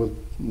terrifying with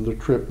the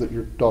trip that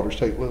your daughters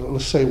take.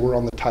 Let's say we're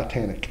on the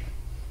Titanic.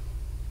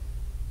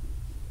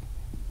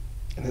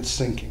 and it's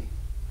sinking.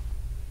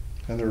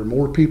 And there are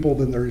more people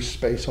than there is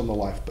space on the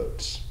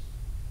lifeboats.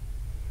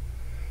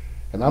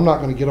 And I'm not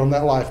going to get on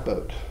that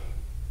lifeboat.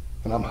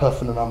 And I'm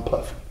huffing and I'm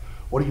puffing.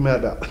 What are you mad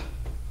about?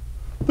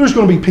 There's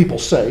going to be people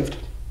saved.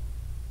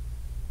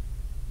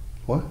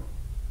 What?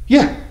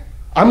 Yeah,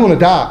 I'm going to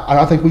die, and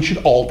I think we should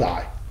all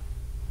die.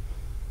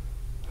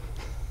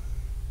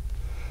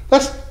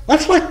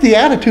 That's like the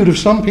attitude of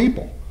some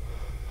people.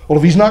 Well,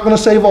 if he's not going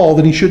to save all,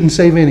 then he shouldn't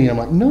save any. I'm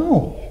like,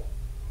 no.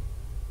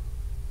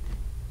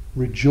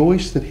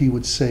 Rejoice that he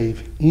would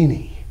save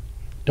any.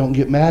 Don't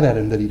get mad at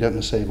him that he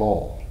doesn't save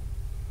all.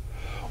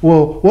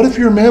 Well, what if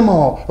your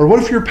mama, or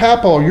what if your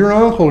papa, or your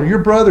uncle, or your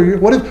brother,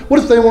 what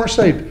if they weren't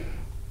saved?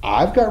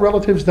 I've got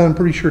relatives that I'm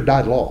pretty sure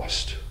died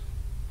lost.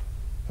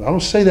 And I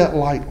don't say that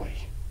lightly.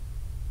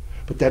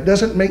 But that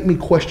doesn't make me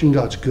question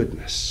God's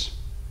goodness.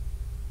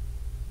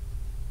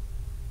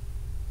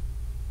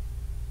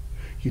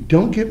 You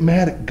don't get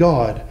mad at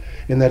God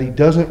in that he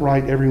doesn't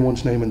write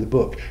everyone's name in the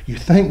book. You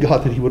thank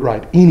God that he would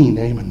write any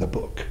name in the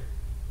book.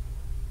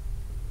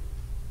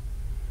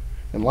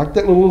 And like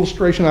that little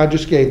illustration I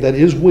just gave, that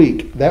is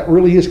weak. That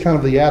really is kind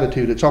of the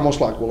attitude. It's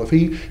almost like, well,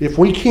 if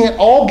we can't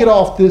all get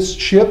off this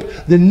ship,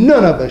 then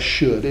none of us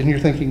should. And you're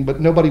thinking,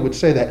 but nobody would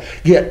say that.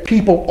 Yet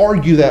people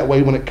argue that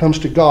way when it comes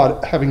to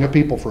God having a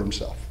people for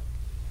himself.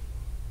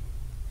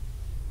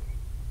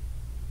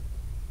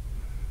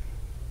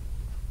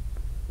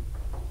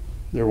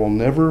 There will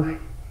never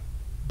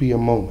be a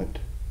moment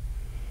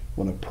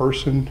when a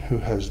person who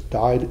has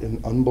died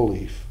in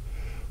unbelief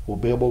will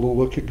be able to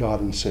look at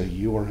God and say,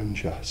 you are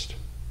unjust.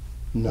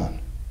 None.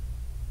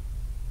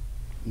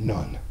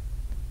 None.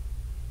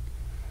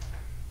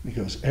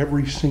 Because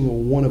every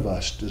single one of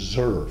us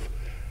deserve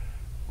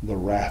the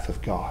wrath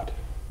of God.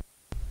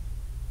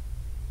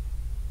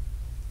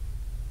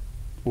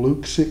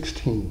 Luke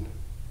 16,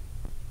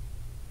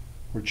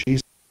 where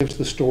Jesus gives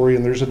the story,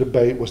 and there's a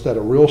debate. Was that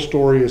a real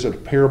story? Is it a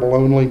parable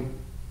only?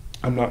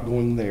 I'm not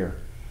going there.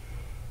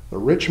 The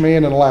rich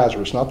man and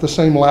Lazarus, not the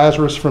same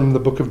Lazarus from the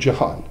book of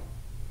John.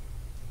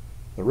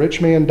 The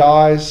rich man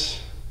dies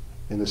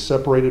and is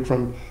separated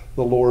from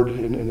the Lord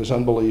in his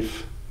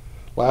unbelief.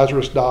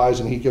 Lazarus dies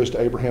and he goes to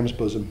Abraham's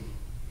bosom.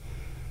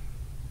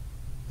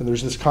 And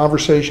there's this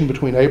conversation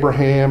between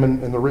Abraham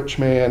and the rich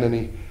man,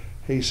 and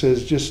he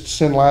says, just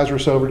send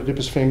Lazarus over to dip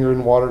his finger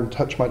in water and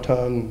touch my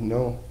tongue.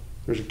 No,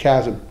 there's a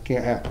chasm.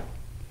 Can't happen.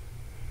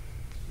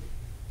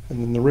 And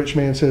then the rich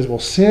man says, well,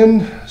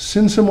 send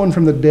someone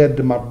from the dead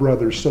to my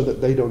brothers so that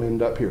they don't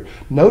end up here.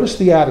 Notice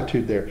the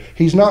attitude there.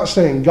 He's not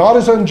saying, God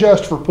is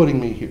unjust for putting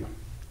me here.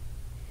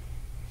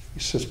 He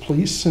says,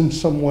 please send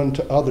someone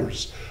to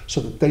others so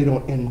that they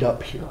don't end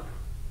up here.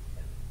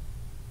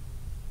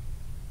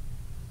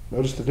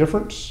 Notice the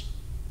difference?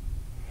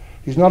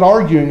 He's not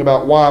arguing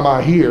about why am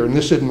I here and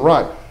this isn't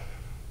right.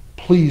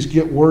 Please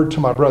get word to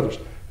my brothers.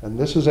 And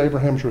this is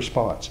Abraham's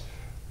response.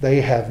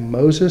 They have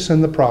Moses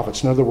and the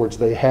prophets. In other words,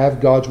 they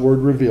have God's word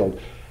revealed.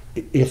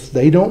 If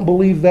they don't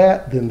believe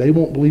that, then they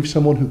won't believe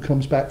someone who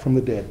comes back from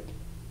the dead.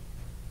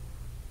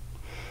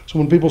 So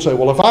when people say,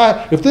 well,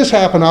 if this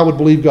happened, I would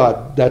believe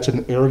God, that's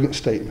an arrogant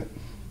statement.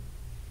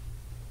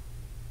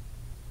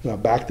 And I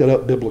back that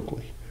up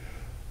biblically.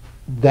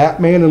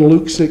 That man in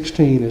Luke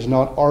 16 is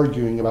not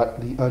arguing about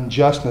the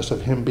unjustness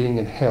of him being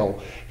in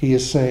hell. He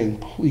is saying,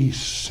 please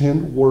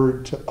send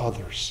word to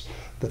others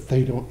that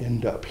they don't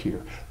end up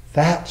here.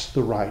 That's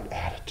the right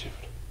attitude.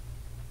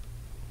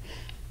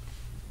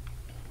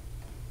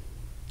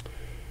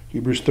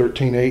 Hebrews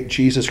 13:8,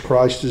 Jesus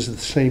Christ is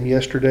the same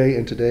yesterday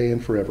and today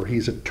and forever.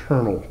 He's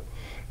eternal.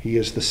 He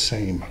is the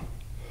same.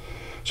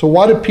 So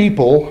why do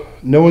people,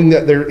 knowing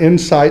that their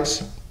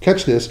insights,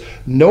 catch this,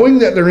 knowing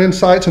that their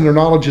insights and their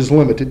knowledge is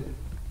limited,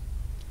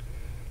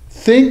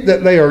 think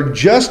that they are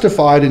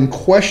justified in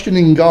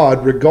questioning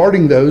God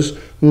regarding those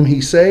whom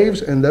he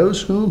saves and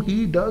those whom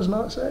he does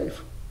not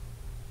save?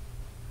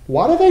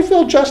 Why do they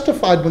feel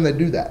justified when they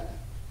do that?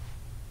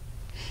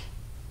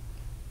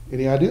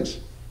 Any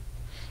ideas?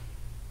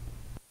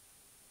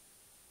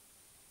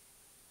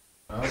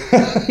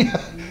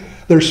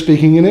 They're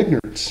speaking in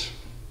ignorance.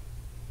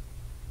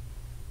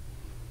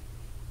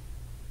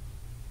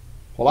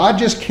 Well, I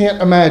just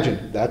can't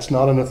imagine. That's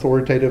not an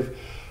authority.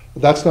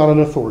 That's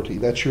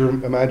your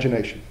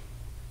imagination.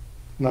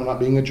 And I'm not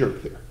being a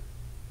jerk there.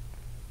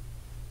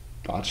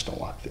 I just don't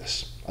like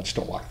this. I just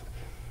don't like that.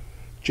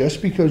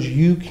 Just because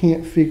you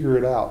can't figure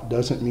it out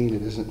doesn't mean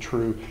it isn't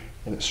true,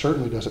 and it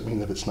certainly doesn't mean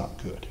that it's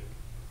not good.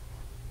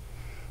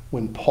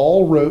 When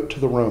Paul wrote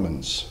to the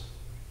Romans,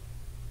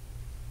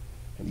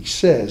 and he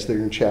says there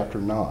in chapter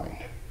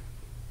 9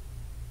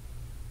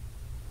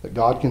 that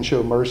God can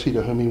show mercy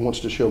to whom he wants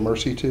to show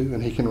mercy to,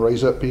 and he can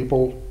raise up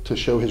people to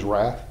show his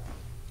wrath,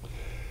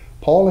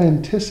 Paul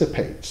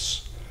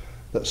anticipates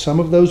that some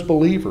of those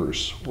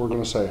believers were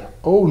going to say,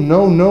 oh,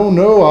 no,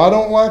 I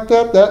don't like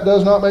that. That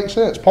does not make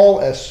sense.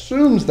 Paul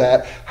assumes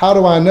that. How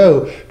do I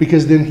know?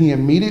 Because then he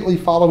immediately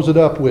follows it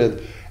up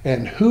with,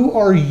 and who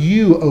are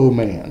you, O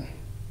man,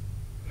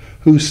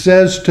 who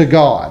says to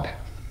God?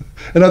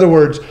 In other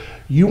words,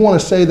 you want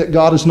to say that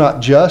God is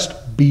not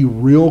just? Be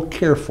real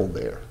careful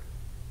there.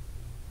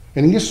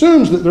 And he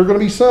assumes that there are going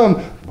to be some,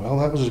 well,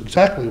 that was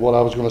exactly what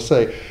I was going to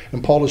say.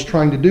 And Paul is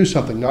trying to do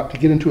something, not to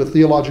get into a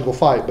theological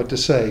fight, but to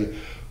say,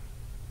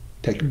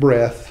 take a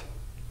breath,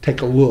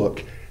 take a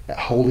look at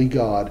holy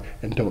God,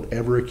 and don't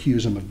ever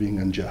accuse him of being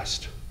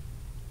unjust.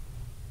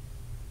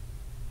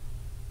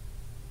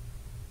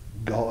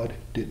 God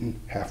didn't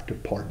have to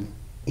pardon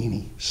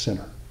any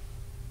sinner.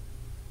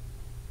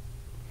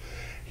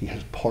 He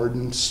has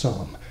pardoned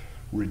some.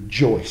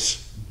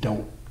 Rejoice.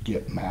 Don't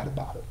get mad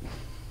about it.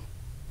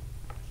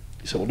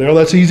 You say, well, Darrell,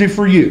 that's easy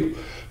for you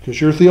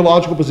because your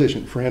theological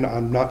position. Friend,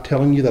 I'm not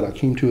telling you that I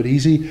came to it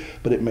easy,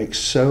 but it makes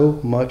so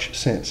much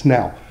sense.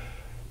 Now,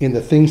 in the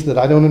things that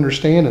I don't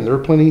understand, and there are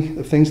plenty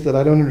of things that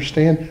I don't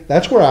understand,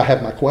 that's where I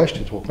have my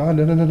questions. Well, God,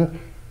 no.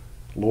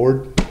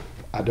 Lord,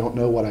 I don't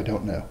know what I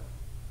don't know.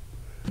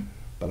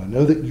 But I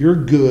know that you're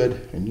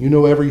good and you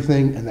know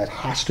everything, and that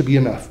has to be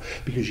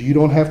enough because you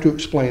don't have to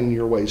explain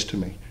your ways to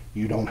me.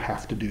 You don't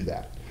have to do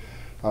that.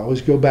 I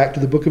always go back to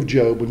the book of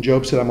Job when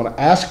Job said, I'm going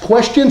to ask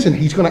questions and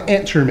he's going to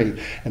answer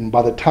me. And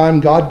by the time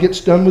God gets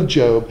done with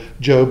Job,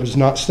 Job is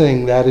not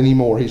saying that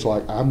anymore. He's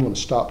like, I'm going to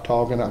stop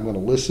talking. I'm going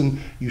to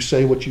listen. You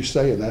say what you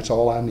say, and that's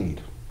all I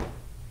need.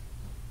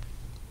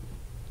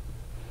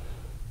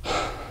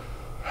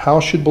 How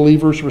should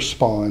believers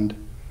respond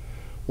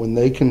when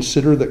they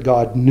consider that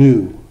God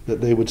knew that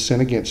they would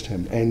sin against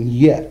him, and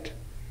yet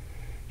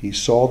he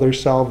saw their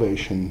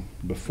salvation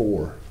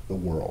before the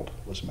world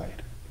was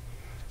made?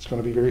 It's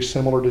going to be very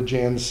similar to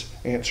Jan's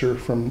answer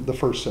from the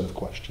first set of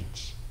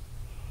questions.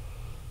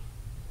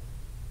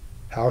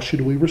 How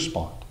should we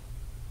respond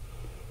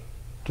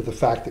to the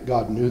fact that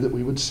God knew that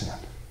we would sin,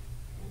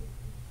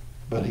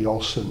 but he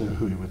also knew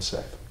who he would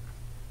save?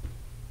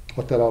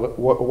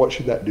 What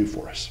should that do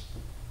for us?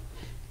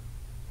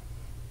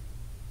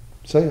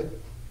 Say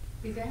it.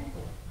 Be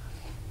thankful.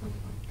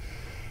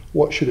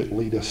 What should it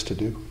lead us to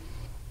do?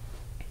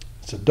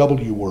 It's a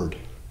W word,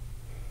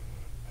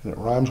 and it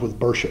rhymes with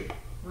worship.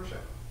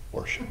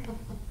 Worship.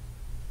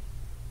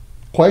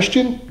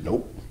 Question?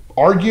 Nope.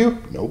 Argue?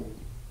 Nope.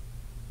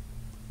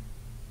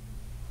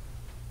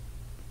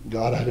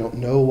 God, I don't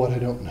know what I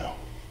don't know.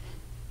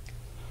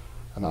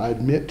 And I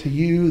admit to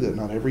you that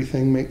not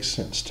everything makes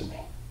sense to me.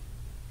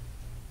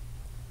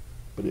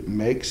 But it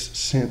makes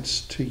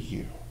sense to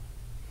you.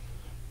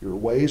 Your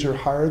ways are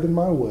higher than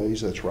my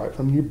ways. That's right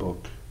from your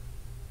book.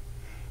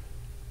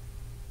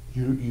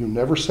 You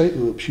never say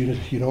oops.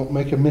 You don't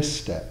make a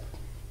misstep.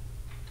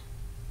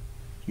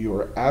 You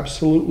are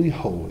absolutely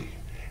holy.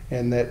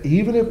 And that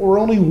even if we're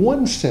only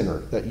one sinner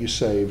that you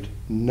saved,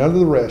 none of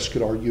the rest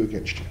could argue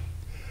against you.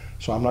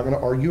 So I'm not going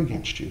to argue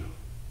against you.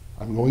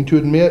 I'm going to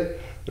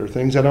admit there are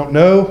things I don't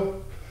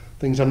know,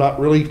 things I'm not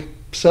really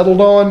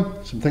settled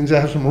on, some things I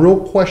have some real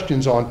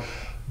questions on.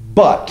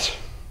 But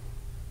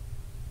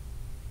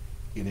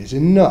it is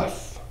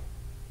enough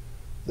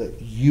that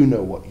you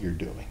know what you're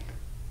doing.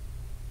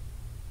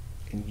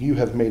 And you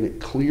have made it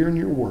clear in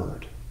your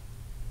word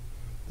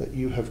that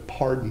you have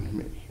pardoned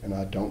me, and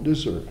I don't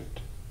deserve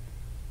it.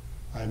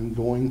 I'm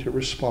going to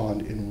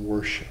respond in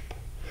worship.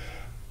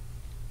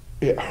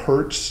 It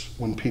hurts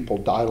when people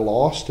die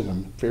lost, and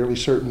I'm fairly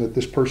certain that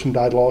this person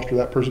died lost or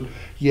that person.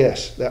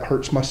 Yes, that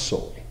hurts my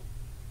soul.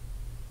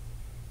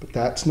 But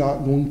that's not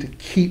going to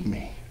keep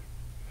me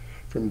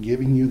from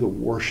giving you the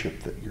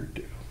worship that you're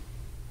due.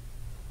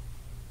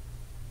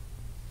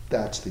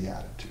 That's the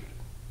attitude.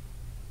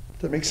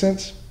 Does that make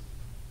sense?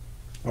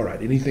 All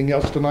right, anything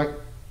else tonight?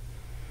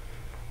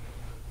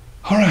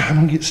 All right, I'm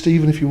going to get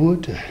Stephen, if you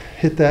would, to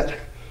hit that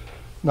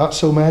not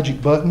so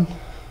magic button.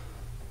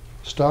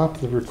 Stop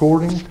the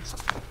recording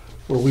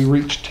where we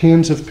reach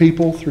tens of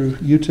people through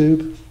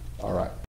YouTube. All right.